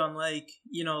just big on like,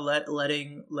 you know,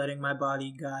 letting my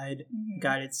body guide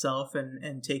itself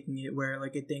and taking it where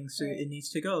like it thinks it needs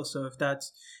to go. So if that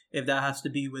has to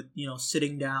be with, you know,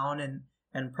 sitting down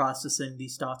and processing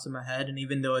these thoughts in my head, and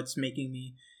even though it's making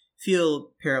me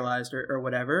feel paralyzed or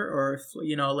whatever, or if,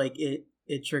 you know, like it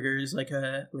triggers like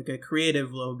a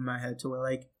creative lobe in my head to where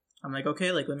like I'm like,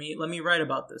 okay, like let me write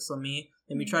about this. Let me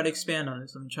try to expand on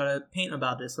this. Let me try to paint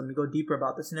about this. Let me go deeper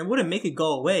about this. And it wouldn't make it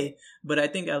go away, but I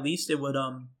think at least it would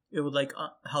like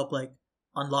help like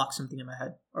unlock something in my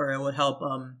head, or it would help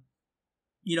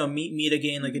you know, me to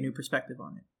gain like a new perspective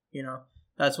on it. You know,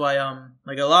 that's why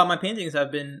like a lot of my paintings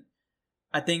have been.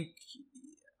 I think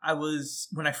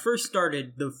when I first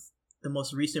started the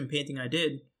most recent painting I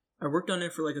did, I worked on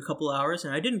it for like a couple hours,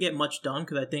 and I didn't get much done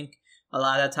because I think a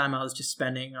lot of that time I was just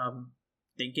spending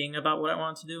thinking about what I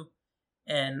wanted to do.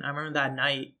 And I remember that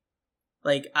night,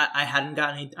 like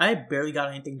I barely got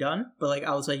anything done, but like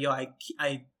I was like, yo, I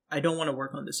don't want to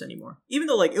work on this anymore. Even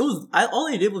though like all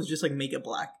I did was just like make it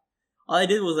black. All I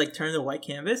did was like turn the white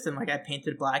canvas and like I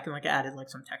painted black and like added like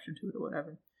some texture to it or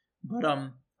whatever. But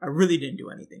I really didn't do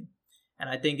anything. And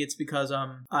I think it's because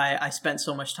I spent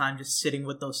so much time just sitting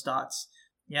with those thoughts.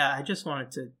 Yeah, I just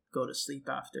wanted to go to sleep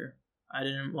after. I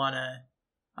didn't want to.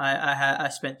 I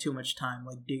spent too much time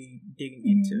like digging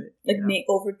into it. Like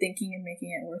overthinking and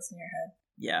making it worse in your head.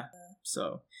 Yeah.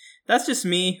 So that's just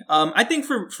me. I think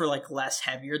for like less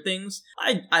heavier things,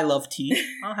 I love tea.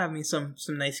 I'll have me some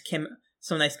nice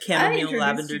chamomile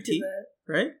lavender tea.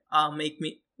 Right? I'll make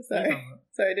me. Sorry,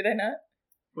 did I not?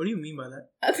 What do you mean by that?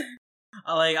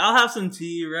 I'll have some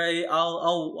tea, right?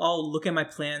 I'll look at my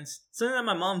plants. Something that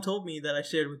my mom told me that I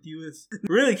shared with you is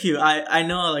really cute. I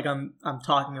know like I'm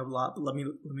talking a lot, but let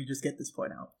me just get this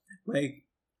point out. Like,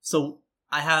 so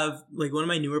I have like one of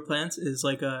my newer plants is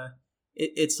like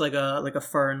it's like a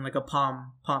fern, like a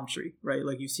palm tree, right?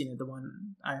 Like you've seen it, the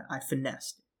one I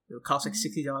finessed. It cost like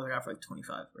 $60. I got for like $25,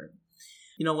 right?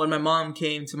 You know, when my mom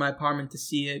came to my apartment to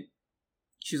see it,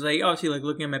 she's like, oh, she like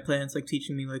looking at my plants, like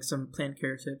teaching me like some plant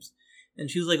care tips. And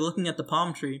she was like looking at the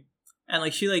palm tree, and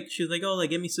like she was like, oh, like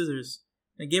give me scissors.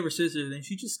 And I gave her scissors, and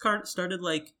she just started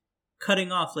like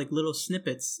cutting off like little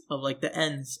snippets of like the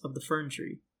ends of the fern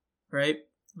tree, right?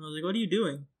 And I was like, what are you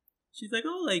doing? She's like,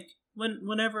 oh, like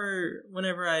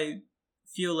whenever I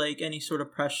feel like any sort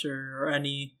of pressure or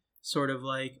any sort of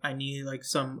like I need like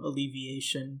some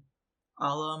alleviation,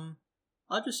 I'll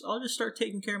just start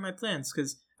taking care of my plants,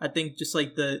 because I think just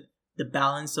like the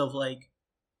balance of like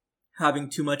having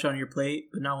too much on your plate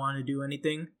but not wanting to do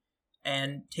anything,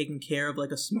 and taking care of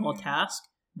like a small task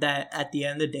that at the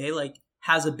end of the day like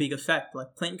has a big effect.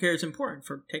 Like plant care is important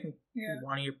for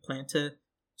wanting your plant to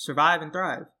survive and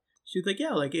thrive. She was like,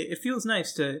 yeah, like it feels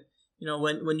nice to, you know,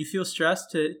 when you feel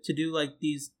stressed to do like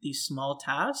these small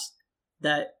tasks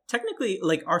that technically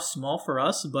like are small for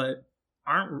us but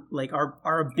aren't like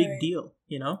are a big deal,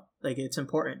 you know, like it's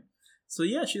important. So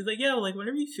yeah, she was like, yeah, like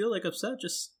whenever you feel like upset,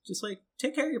 just like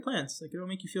take care of your plants. Like it'll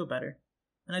make you feel better.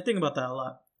 And I think about that a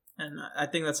lot. And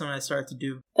I think that's something I started to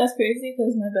do. That's crazy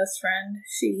because my best friend,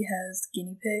 she has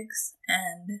guinea pigs.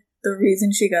 And the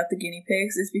reason she got the guinea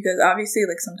pigs is because obviously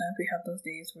like sometimes we have those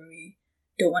days where we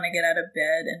don't want to get out of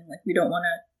bed and like we don't want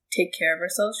to take care of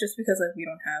ourselves just because like we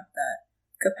don't have that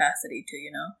capacity to,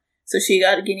 you know. So she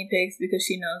got guinea pigs because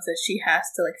she knows that she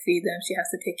has to like feed them. She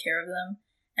has to take care of them.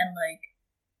 And like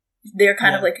they're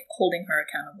kind of like holding her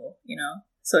accountable, you know?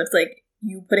 So it's like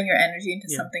you putting your energy into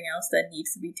something else that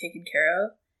needs to be taken care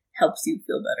of helps you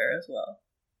feel better as well.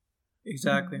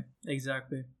 Exactly.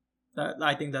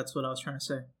 I think that's what I was trying to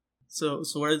say. So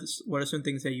what are some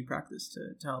things that you practice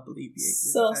to help alleviate?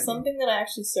 So something that I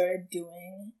actually started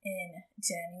doing in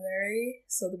January,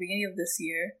 so the beginning of this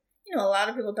year, you know, a lot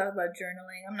of people talk about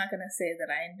journaling. I'm not going to say that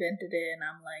I invented it and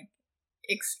I'm like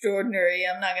extraordinary.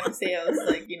 I'm not gonna say I was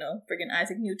like, you know, freaking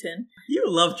Isaac Newton. You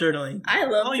love journaling. I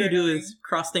love all journaling. You do is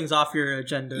cross things off your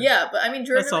agenda. Yeah, but I mean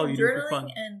that's all you do for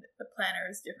fun. And a planner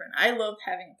is different. I love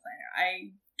having a planner.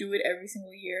 I do it every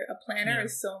single year. A planner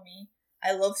is so me.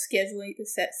 I love scheduling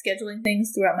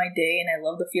things throughout my day, and I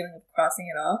love the feeling of crossing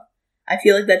it off. I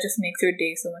feel like that just makes your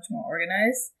day so much more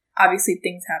organized. Obviously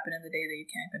things happen in the day that you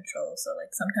can't control, so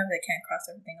like sometimes I can't cross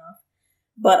everything off.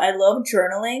 But I love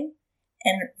journaling.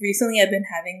 And recently I've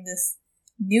been having this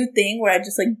new thing where I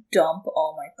just like dump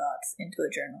all my thoughts into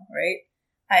a journal, right?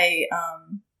 I,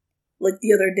 like the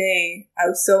other day, I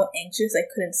was so anxious I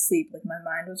couldn't sleep. Like my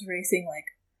mind was racing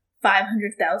like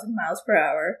 500,000 miles per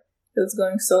hour. It was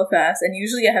going so fast. And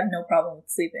usually I have no problem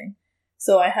with sleeping.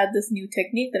 So I had this new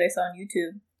technique that I saw on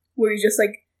YouTube where you just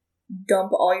like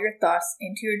dump all your thoughts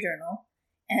into your journal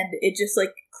and it just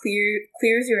like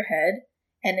clears your head.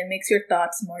 And it makes your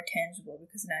thoughts more tangible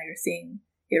because now you're seeing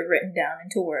it written down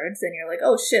into words and you're like,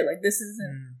 oh shit, like this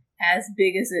isn't as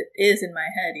big as it is in my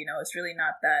head, you know, it's really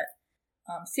not that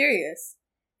serious.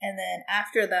 And then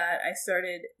after that, I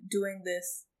started doing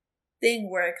this thing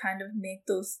where I kind of make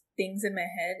those things in my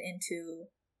head into,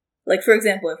 like, for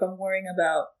example, if I'm worrying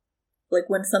about, like,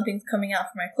 when something's coming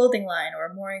out for my clothing line, or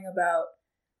I'm worrying about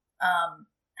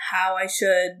how I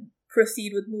should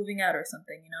proceed with moving out or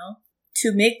something, you know?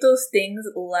 To make those things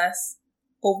less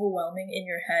overwhelming in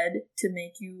your head, to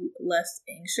make you less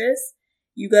anxious,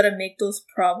 you gotta make those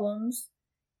problems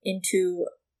into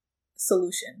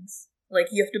solutions. Like,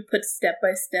 you have to put step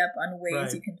by step on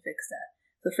ways you can fix that.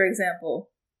 So, for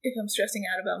example, if I'm stressing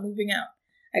out about moving out,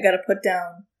 I gotta put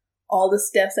down all the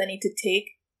steps I need to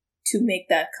take to make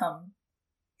that come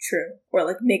true, or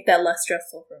like make that less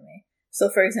stressful for me. So,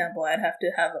 for example, I'd have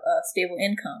to have a stable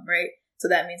income, right? So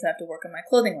that means I have to work on my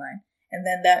clothing line. And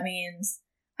then that means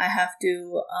I have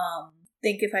to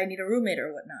think if I need a roommate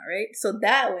or whatnot, right? So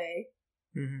that way,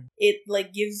 it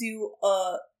like gives you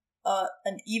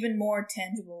an even more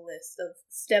tangible list of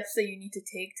steps that you need to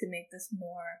take to make this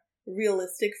more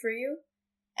realistic for you.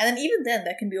 And then even then,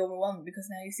 that can be overwhelming because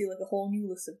now you see like a whole new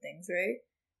list of things, right?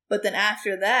 But then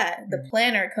after that, the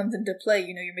planner comes into play.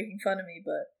 You know, you're making fun of me,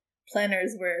 but planner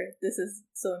is where this is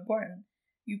so important.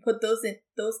 You put those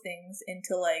things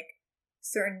into like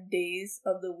certain days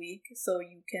of the week so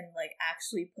you can like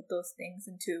actually put those things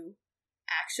into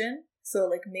action. So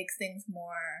like makes things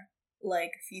more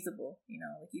like feasible, you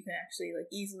know, like you can actually like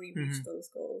easily reach those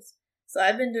goals. So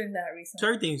I've been doing that recently. So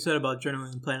everything you said about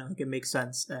journaling and planning, like it makes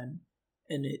sense and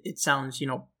it sounds, you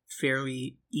know,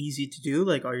 fairly easy to do.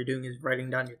 Like all you're doing is writing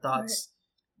down your thoughts.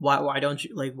 Right. Why don't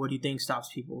you, like, what do you think stops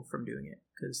people from doing it?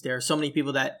 Because there are so many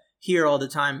people that hear all the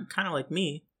time, kind of like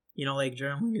me, you know, like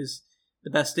journaling is the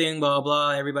best thing, blah,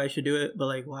 blah, everybody should do it. But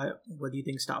like, what do you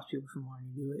think stops people from wanting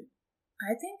to do it?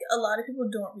 I think a lot of people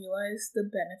don't realize the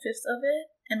benefits of it.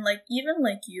 And like, even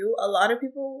like you, a lot of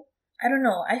people, I don't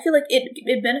know, I feel like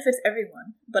it benefits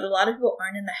everyone. But a lot of people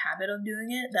aren't in the habit of doing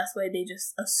it. That's why they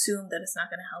just assume that it's not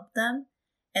going to help them.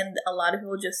 And a lot of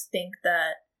people just think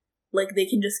that like they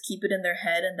can just keep it in their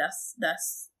head and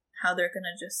that's how they're going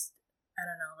to just, I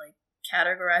don't know, like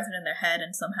categorize it in their head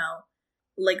and somehow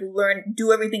like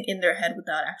do everything in their head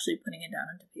without actually putting it down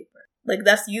onto paper. Like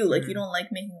that's you. Like you don't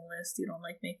like making a list. You don't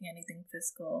like making anything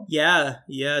physical. Yeah.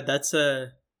 That's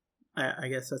I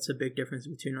guess that's a big difference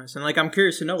between us. And like, I'm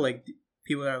curious to know, like,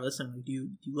 people that are listening, like, do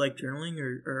you like journaling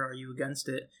or are you against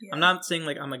it? Yeah. I'm not saying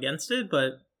like I'm against it,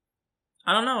 but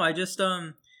I don't know. I just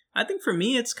I think for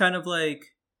me it's kind of like,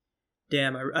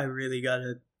 damn, I really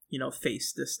gotta, you know,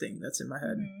 face this thing that's in my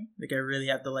head. Like I really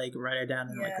have to like write it down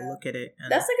and like look at it. And,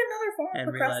 that's like another form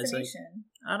of procrastination. Realize,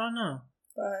 like, I don't know.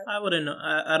 But I wouldn't know.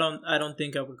 I don't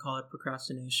think I would call it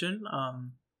procrastination.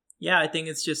 Yeah, I think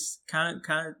it's just kind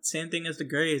of same thing as the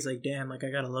grades. Like, damn, like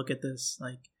I gotta look at this.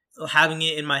 Like having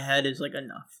it in my head is like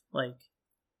enough. Like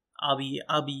I'll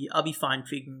be fine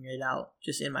figuring it out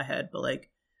just in my head. But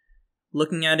like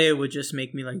looking at it would just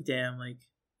make me like, damn, like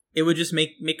it would just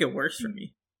make it worse for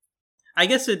me. I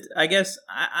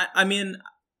mean,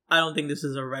 I don't think this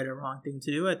is a right or wrong thing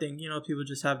to do. I think, you know, people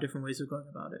just have different ways of going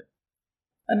about it.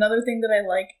 Another thing that I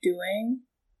like doing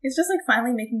is just like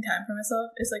finally making time for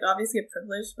myself. It's like obviously a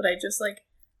privilege, but I just like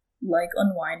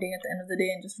unwinding at the end of the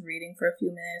day and just reading for a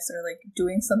few minutes or like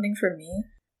doing something for me.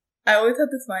 I always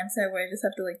have this mindset where I just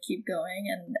have to like keep going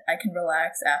and I can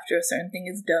relax after a certain thing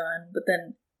is done, but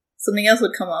then something else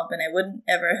would come up and I wouldn't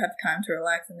ever have time to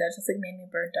relax, and that just like made me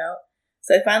burnt out.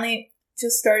 So I finally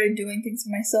just started doing things for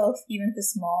myself, even if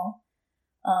it's small.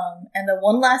 And the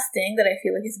one last thing that I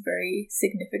feel like is very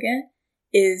significant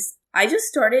is I just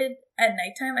started at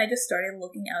nighttime. I just started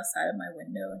looking outside of my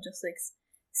window and just like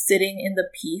sitting in the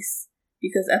peace,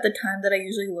 because at the time that I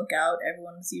usually look out,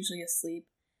 everyone's usually asleep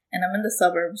and I'm in the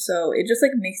suburbs. So it just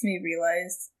like makes me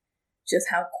realize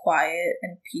just how quiet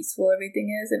and peaceful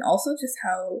everything is, and also just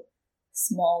how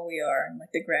small we are in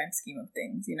like the grand scheme of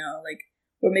things, you know, like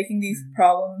we're making these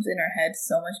problems in our head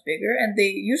so much bigger, and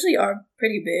they usually are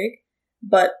pretty big,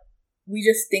 but we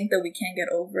just think that we can't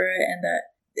get over it and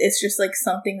that it's just like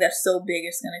something that's so big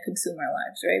it's going to consume our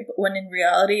lives, right? But when in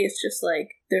reality it's just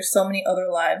like there's so many other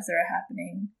lives that are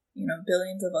happening, you know,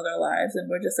 billions of other lives, and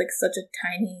we're just like such a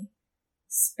tiny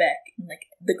speck in like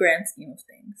the grand scheme of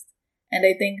things. And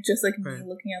I think just like me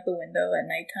looking out the window at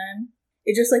nighttime,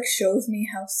 it just like shows me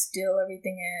how still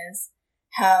everything is,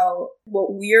 how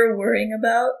what we're worrying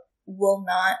about will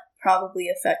not probably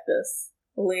affect us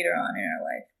later on in our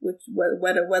life, which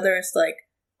whether it's like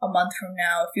a month from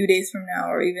now, a few days from now,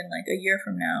 or even like a year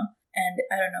from now. And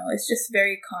I don't know, it's just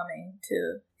very calming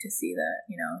to see that,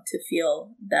 you know, to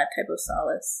feel that type of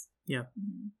solace. Yeah.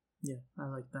 Yeah, I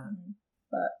like that.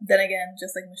 But then again,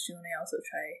 just like Mashun, I also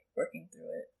try working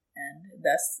through it, and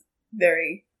that's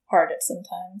very hard at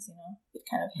sometimes, you know. It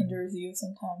kind of hinders you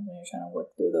sometimes when you're trying to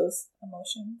work through those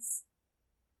emotions.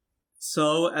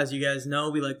 So, as you guys know,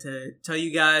 we like to tell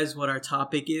you guys what our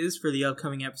topic is for the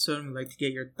upcoming episode, and we like to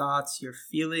get your thoughts, your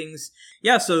feelings.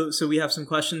 Yeah, so we have some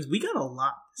questions. We got a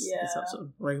lot this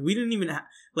episode. Like, we didn't even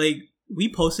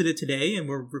we posted it today, and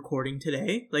we're recording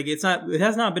today. Like, it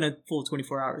has not been a full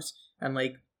 24 hours. And,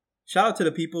 like, shout out to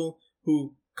the people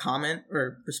who comment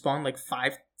or respond like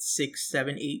 5, 6,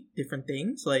 7, 8 different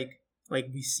things. Like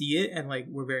we see it, and like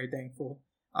we're very thankful.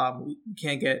 We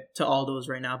can't get to all those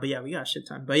right now, but yeah, we got shit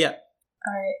ton. But yeah.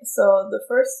 Alright, so the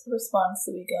first response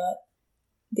that we got,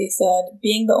 they said,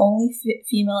 being the only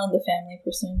female in the family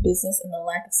pursuing business and the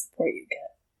lack of support you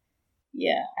get.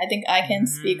 Yeah, I think I can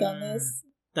speak on this.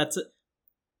 That's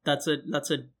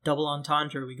a double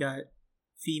entendre. We got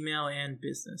female and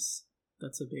business.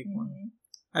 That's a big one.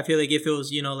 I feel like if it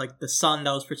was, you know, like the son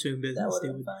that was pursuing business, they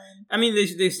would. Fine. I mean,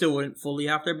 they still wouldn't fully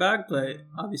have their back, but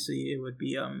obviously it would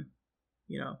be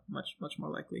much more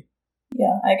likely.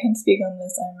 Yeah, I can speak on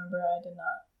this. I remember I did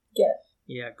not get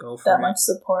that much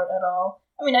support at all.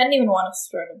 I mean, I didn't even want to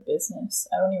start a business.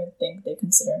 I don't even think they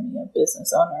consider me a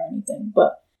business owner or anything,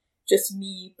 but just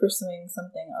me pursuing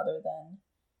something other than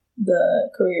the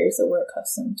careers that we're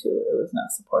accustomed to, it was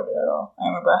not supported at all.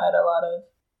 I remember I had a lot of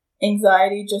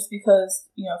anxiety just because,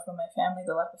 from my family,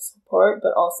 the lack of support,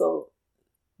 but also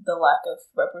the lack of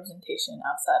representation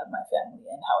outside of my family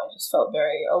and how I just felt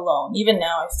very alone. Even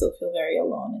now, I still feel very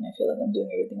alone and I feel like I'm doing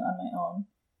everything on my own.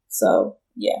 So,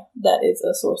 yeah, that is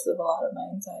a source of a lot of my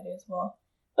anxiety as well.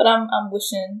 But I'm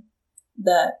wishing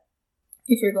that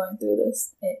if you're going through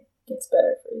this, it gets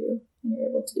better for you and you're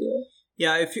able to do it.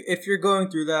 Yeah, if you're going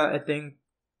through that, I think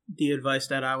the advice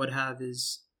that I would have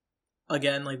is,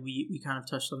 again, like we kind of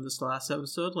touched on this last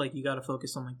episode, like you got to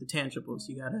focus on like the tangibles.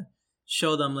 You got to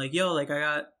show them like, yo, like I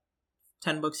got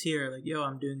 $10 here. Like, yo,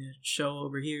 I'm doing a show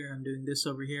over here. I'm doing this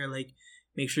over here. Like,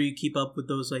 make sure you keep up with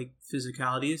those like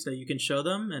physicalities that you can show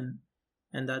them.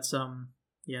 And that's,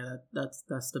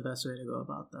 that's the best way to go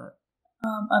about that.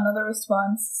 Another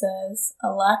response says, a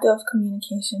lack of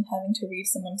communication, having to read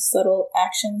someone's subtle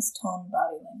actions, tone,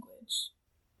 body language.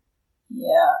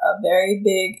 Yeah, a very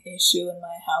big issue in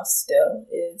my house still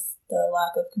is the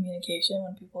lack of communication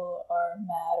when people are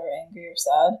mad or angry or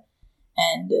sad.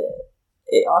 And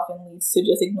it often leads to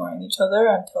just ignoring each other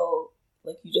until,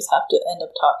 like, you just have to end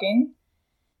up talking.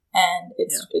 And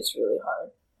it's really hard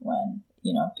when,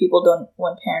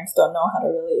 when parents don't know how to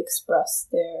really express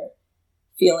their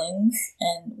feelings,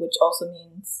 and which also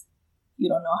means you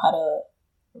don't know how to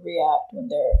react when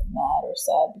they're mad or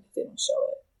sad because they don't show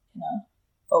it in a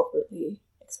overtly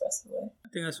expressive way. I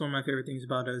think that's one of my favorite things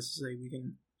about us is like we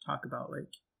can talk about like,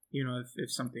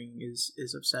 if something is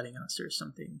upsetting us or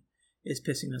something is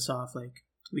pissing us off, like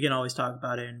we can always talk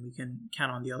about it and we can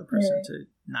count on the other person to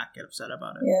not get upset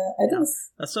about it. Yeah, I think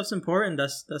that stuff's important.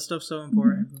 That stuff's so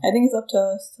important. Mm-hmm. I think it's up to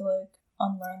us to like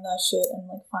unlearn that shit and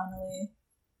like finally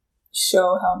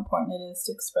show how important it is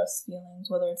to express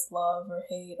feelings, whether it's love or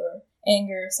hate or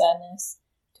anger or sadness,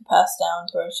 to pass down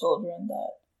to our children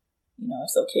that,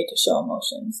 it's okay to show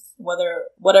emotions,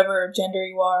 whatever gender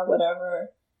you are,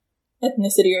 whatever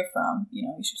ethnicity you're from, you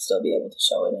should still be able to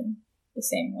show it in the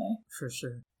same way. For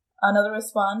sure. Another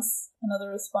response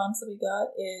that we got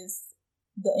is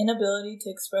the inability to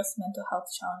express mental health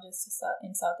challenges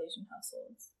in South Asian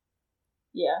households.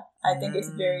 Yeah, I think it's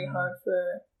very hard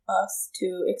for us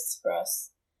to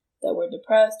express that we're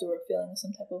depressed or we're feeling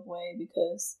some type of way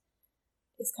because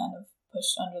it's kind of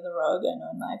pushed under the rug. I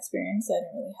know in my experience I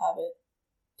didn't really have it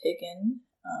taken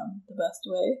the best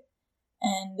way.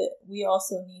 And we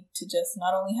also need to just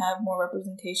not only have more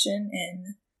representation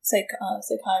in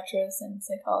psychiatrists and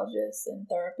psychologists and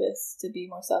therapists to be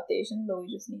more South Asian, but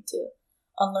we just need to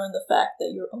unlearn the fact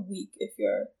that you're weak if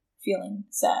you're feeling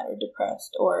sad or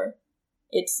depressed, or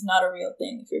it's not a real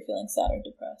thing if you're feeling sad or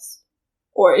depressed,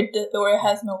 or it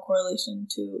has no correlation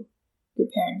to your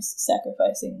parents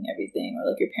sacrificing everything, or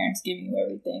like your parents giving you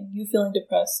everything. You feeling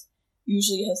depressed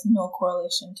usually has no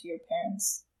correlation to your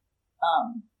parents'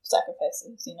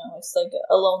 sacrifices. It's like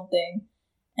a lone thing,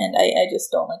 and I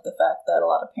just don't like the fact that a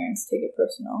lot of parents take it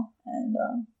personal and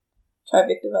try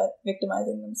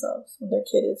victimizing themselves when their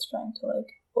kid is trying to like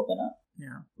open up.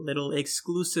 Yeah, little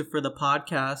exclusive for the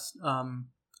podcast.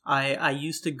 I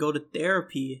used to go to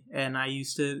therapy, and I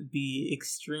used to be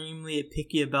extremely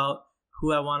picky about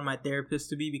who I wanted my therapist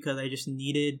to be because I just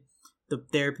needed the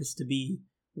therapist to be,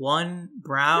 one,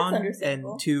 brown,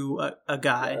 and two, a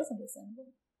guy. Yeah, that's understandable.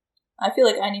 I feel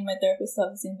like I need my therapist to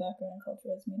have the same background and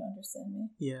culture as me to understand me.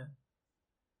 Yeah.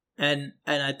 And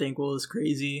I think what was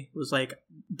crazy was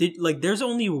there's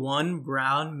only one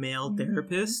brown male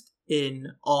therapist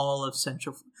in all of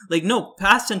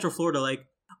past Central Florida,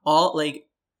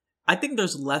 I think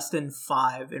there's less than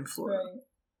 5 in Florida. Right.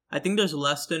 I think there's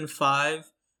less than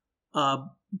 5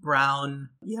 brown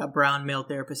male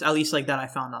therapists, at least like that I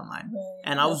found online. Right.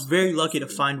 And I was very lucky to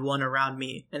find one around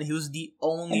me, and he was the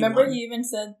only one. I remember he even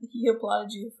said he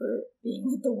applauded you for being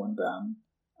like the one brown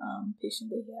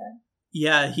patient that he had.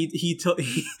 Yeah,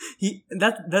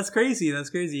 that's crazy. That's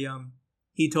crazy.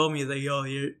 He told me that, yo,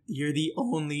 you're the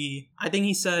only, I think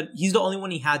he said he's the only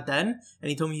one he had then, and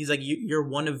he told me, he's like, you're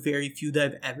one of very few that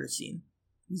I've ever seen.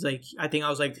 He's like, I think I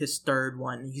was like his third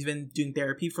one. He's been doing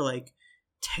therapy for like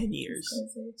 10 years.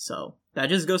 So that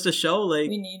just goes to show, like,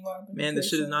 we need more, man, this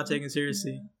shit is not taken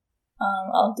seriously.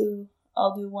 Yeah. I'll do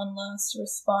one last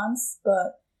response,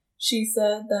 but she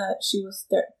said that she was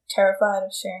terrified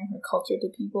of sharing her culture to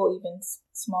people, even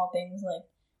small things like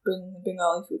bringing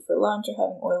Bengali food for lunch or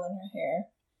having oil in her hair.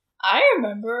 I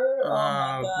remember, oh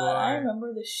my god, boy. I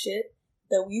remember the shit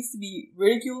that we used to be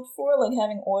ridiculed for, like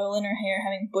having oil in our hair,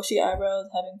 having bushy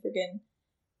eyebrows, having freaking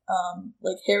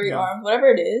like hairy arms, whatever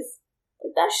it is.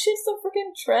 Like, that shit's a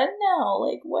freaking trend now.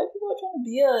 Like, white people are trying to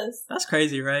be us. That's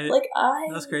crazy, right? Like,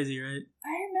 That's crazy, right?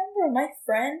 I remember my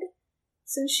friend,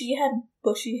 since she had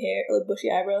bushy hair, like bushy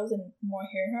eyebrows and more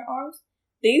hair in her arms,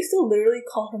 they used to literally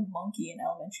call her monkey in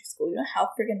elementary school. You know how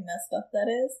freaking messed up that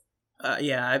is?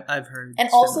 Yeah, I've heard. And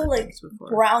also, like,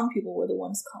 brown people were the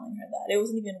ones calling her that. It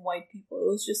wasn't even white people. It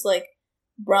was just, like,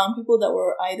 brown people that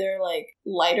were either, like,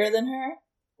 lighter than her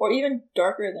or even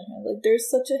darker than her. Like, there's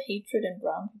such a hatred in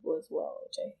brown people as well,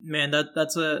 which Man,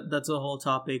 that's a whole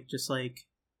topic, just, like,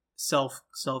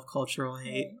 self-cultural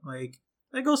hate. Like,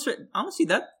 that goes straight... Honestly,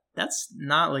 that's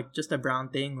not, like, just a brown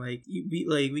thing. Like,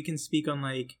 we can speak on,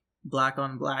 like, black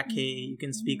on black hate. You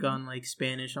can speak on, like,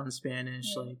 Spanish on Spanish,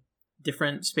 like,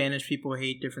 different Spanish people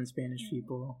hate different Spanish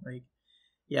people. Like,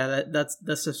 yeah, that's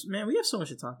just, man, we have so much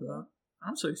to talk about.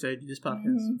 I'm so excited to do this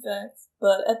podcast. Facts.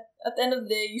 But at the end of the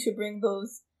day, you should bring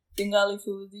those Bengali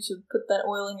foods. You should put that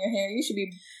oil in your hair. You should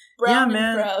be brown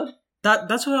and proud.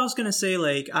 That's what I was gonna say.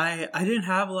 Like, I didn't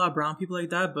have a lot of brown people like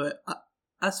that, but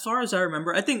as far as I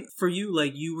remember, I think for you,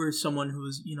 like, you were someone who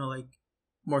was, you know, like,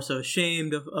 more so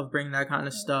ashamed of bringing that kind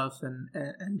of stuff and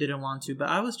didn't want to. But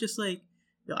I was just like,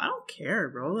 yo, I don't care,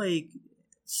 bro. Like,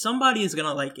 somebody is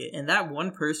gonna like it, and that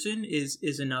one person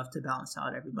is enough to balance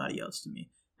out everybody else to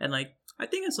me. And, like, I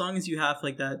think as long as you have,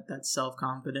 like, that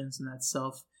self-confidence and that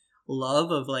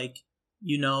self-love of, like,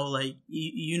 you know, like,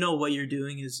 you know what you're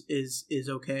doing is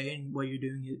okay, and what you're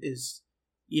doing is,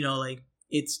 you know, like,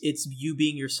 it's you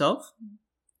being yourself.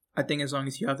 I think as long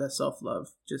as you have that self-love,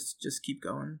 just keep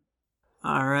going.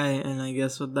 All right, and I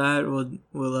guess with that,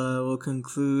 we'll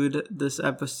conclude this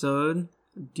episode.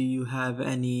 Do you have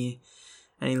any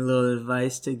little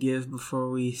advice to give before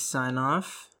we sign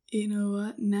off? You know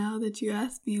what? Now that you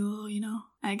asked me,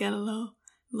 I got a little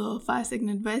 5-second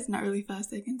advice. Not really 5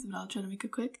 seconds, but I'll try to make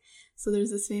it quick. So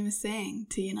there's this famous saying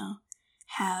to,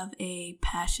 have a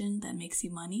passion that makes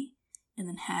you money, and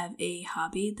then have a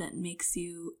hobby that makes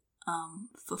you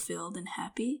fulfilled and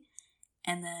happy,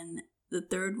 and then the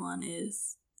third one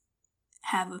is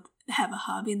have a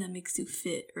hobby that makes you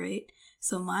fit, right?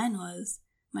 So mine was,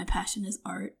 my passion is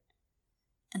art,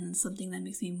 and then something that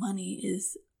makes me money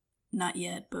is, not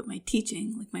yet, but my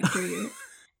teaching, like my career.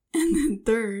 And then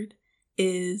third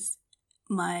is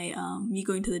my me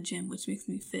going to the gym, which makes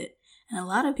me fit. And a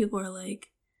lot of people are like,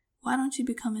 why don't you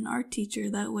become an art teacher?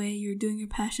 That way you're doing your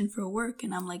passion for work.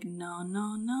 And I'm like, no.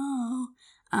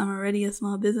 I'm already a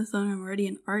small business owner. I'm already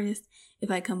an artist.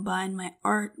 If I combine my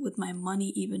art with my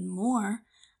money even more,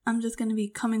 I'm just going to be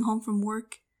coming home from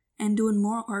work and doing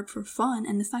more art for fun.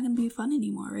 And it's not going to be fun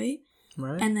anymore, right?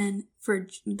 Right. And then for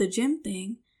the gym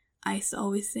thing, I used to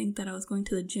always think that I was going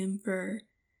to the gym for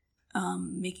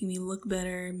making me look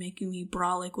better, making me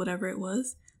brolic, whatever it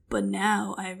was. But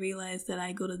now I realize that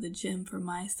I go to the gym for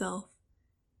myself,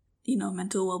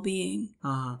 mental well-being.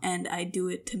 And I do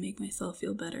it to make myself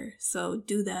feel better. So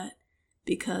do that,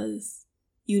 because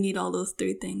you need all those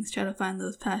 3 things. Try to find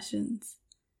those passions.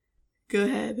 Go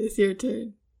ahead. It's your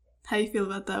turn. How you feel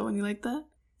about that one? You like that?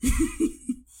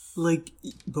 Like,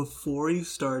 before you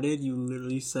started, you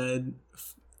literally said,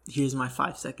 here's my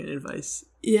 5-second advice.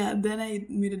 Yeah, then I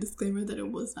made a disclaimer that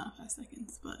it was not 5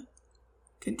 seconds, but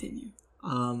continue.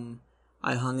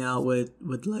 I hung out with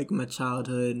like my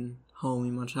childhood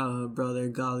homie, my childhood brother,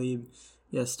 Ghalib,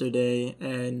 yesterday,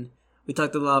 and we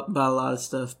talked about a lot of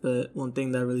stuff, but one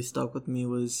thing that really stuck with me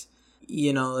was,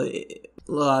 a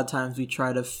lot of times we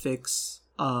try to fix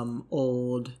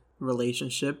old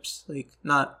relationships, like,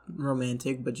 not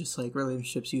romantic, but just like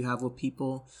relationships you have with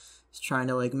people, just trying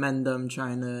to like mend them,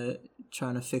 trying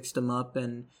to fix them up,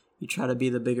 and you try to be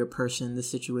the bigger person in the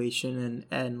situation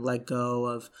and let go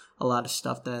of a lot of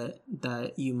stuff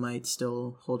that you might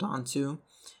still hold on to.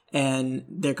 And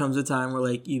there comes a time where,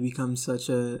 like, you become such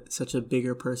a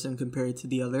bigger person compared to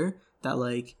the other that,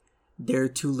 like, they're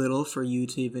too little for you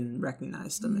to even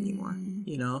recognize them anymore,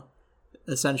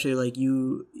 Essentially, like,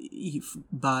 you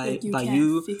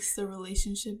can't fix the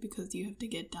relationship because you have to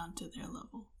get down to their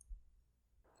level.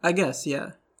 I guess,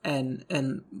 yeah.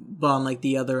 But on, like,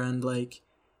 the other end, like,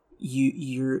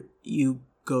 you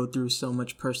go through so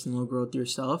much personal growth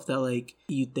yourself that, like,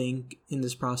 you think in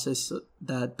this process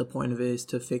that the point of it is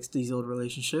to fix these old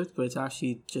relationships, but it's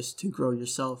actually just to grow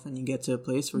yourself, and you get to a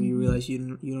place where you realize you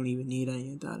don't even need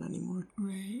any of that anymore.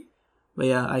 Right. But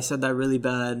yeah, I said that really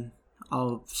bad.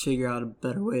 I'll figure out a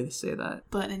better way to say that.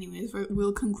 But anyways,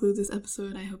 we'll conclude this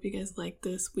episode. I hope you guys like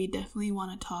this. We definitely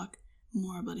want to talk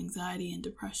more about anxiety and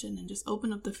depression and just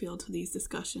open up the field to these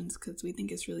discussions because we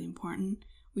think it's really important.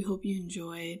 We hope you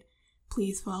enjoyed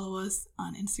please follow us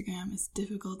on Instagram. It's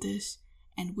Difficultish.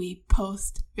 And we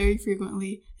post very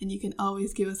frequently. And you can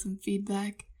always give us some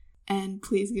feedback. And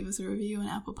please give us a review on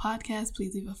Apple Podcasts.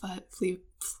 Please leave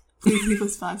leave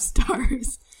us 5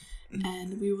 stars.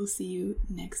 And we will see you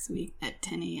next week at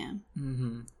 10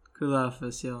 a.m. Kula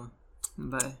Hafiz, y'all.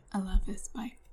 Bye. Allah Hafiz. Bye.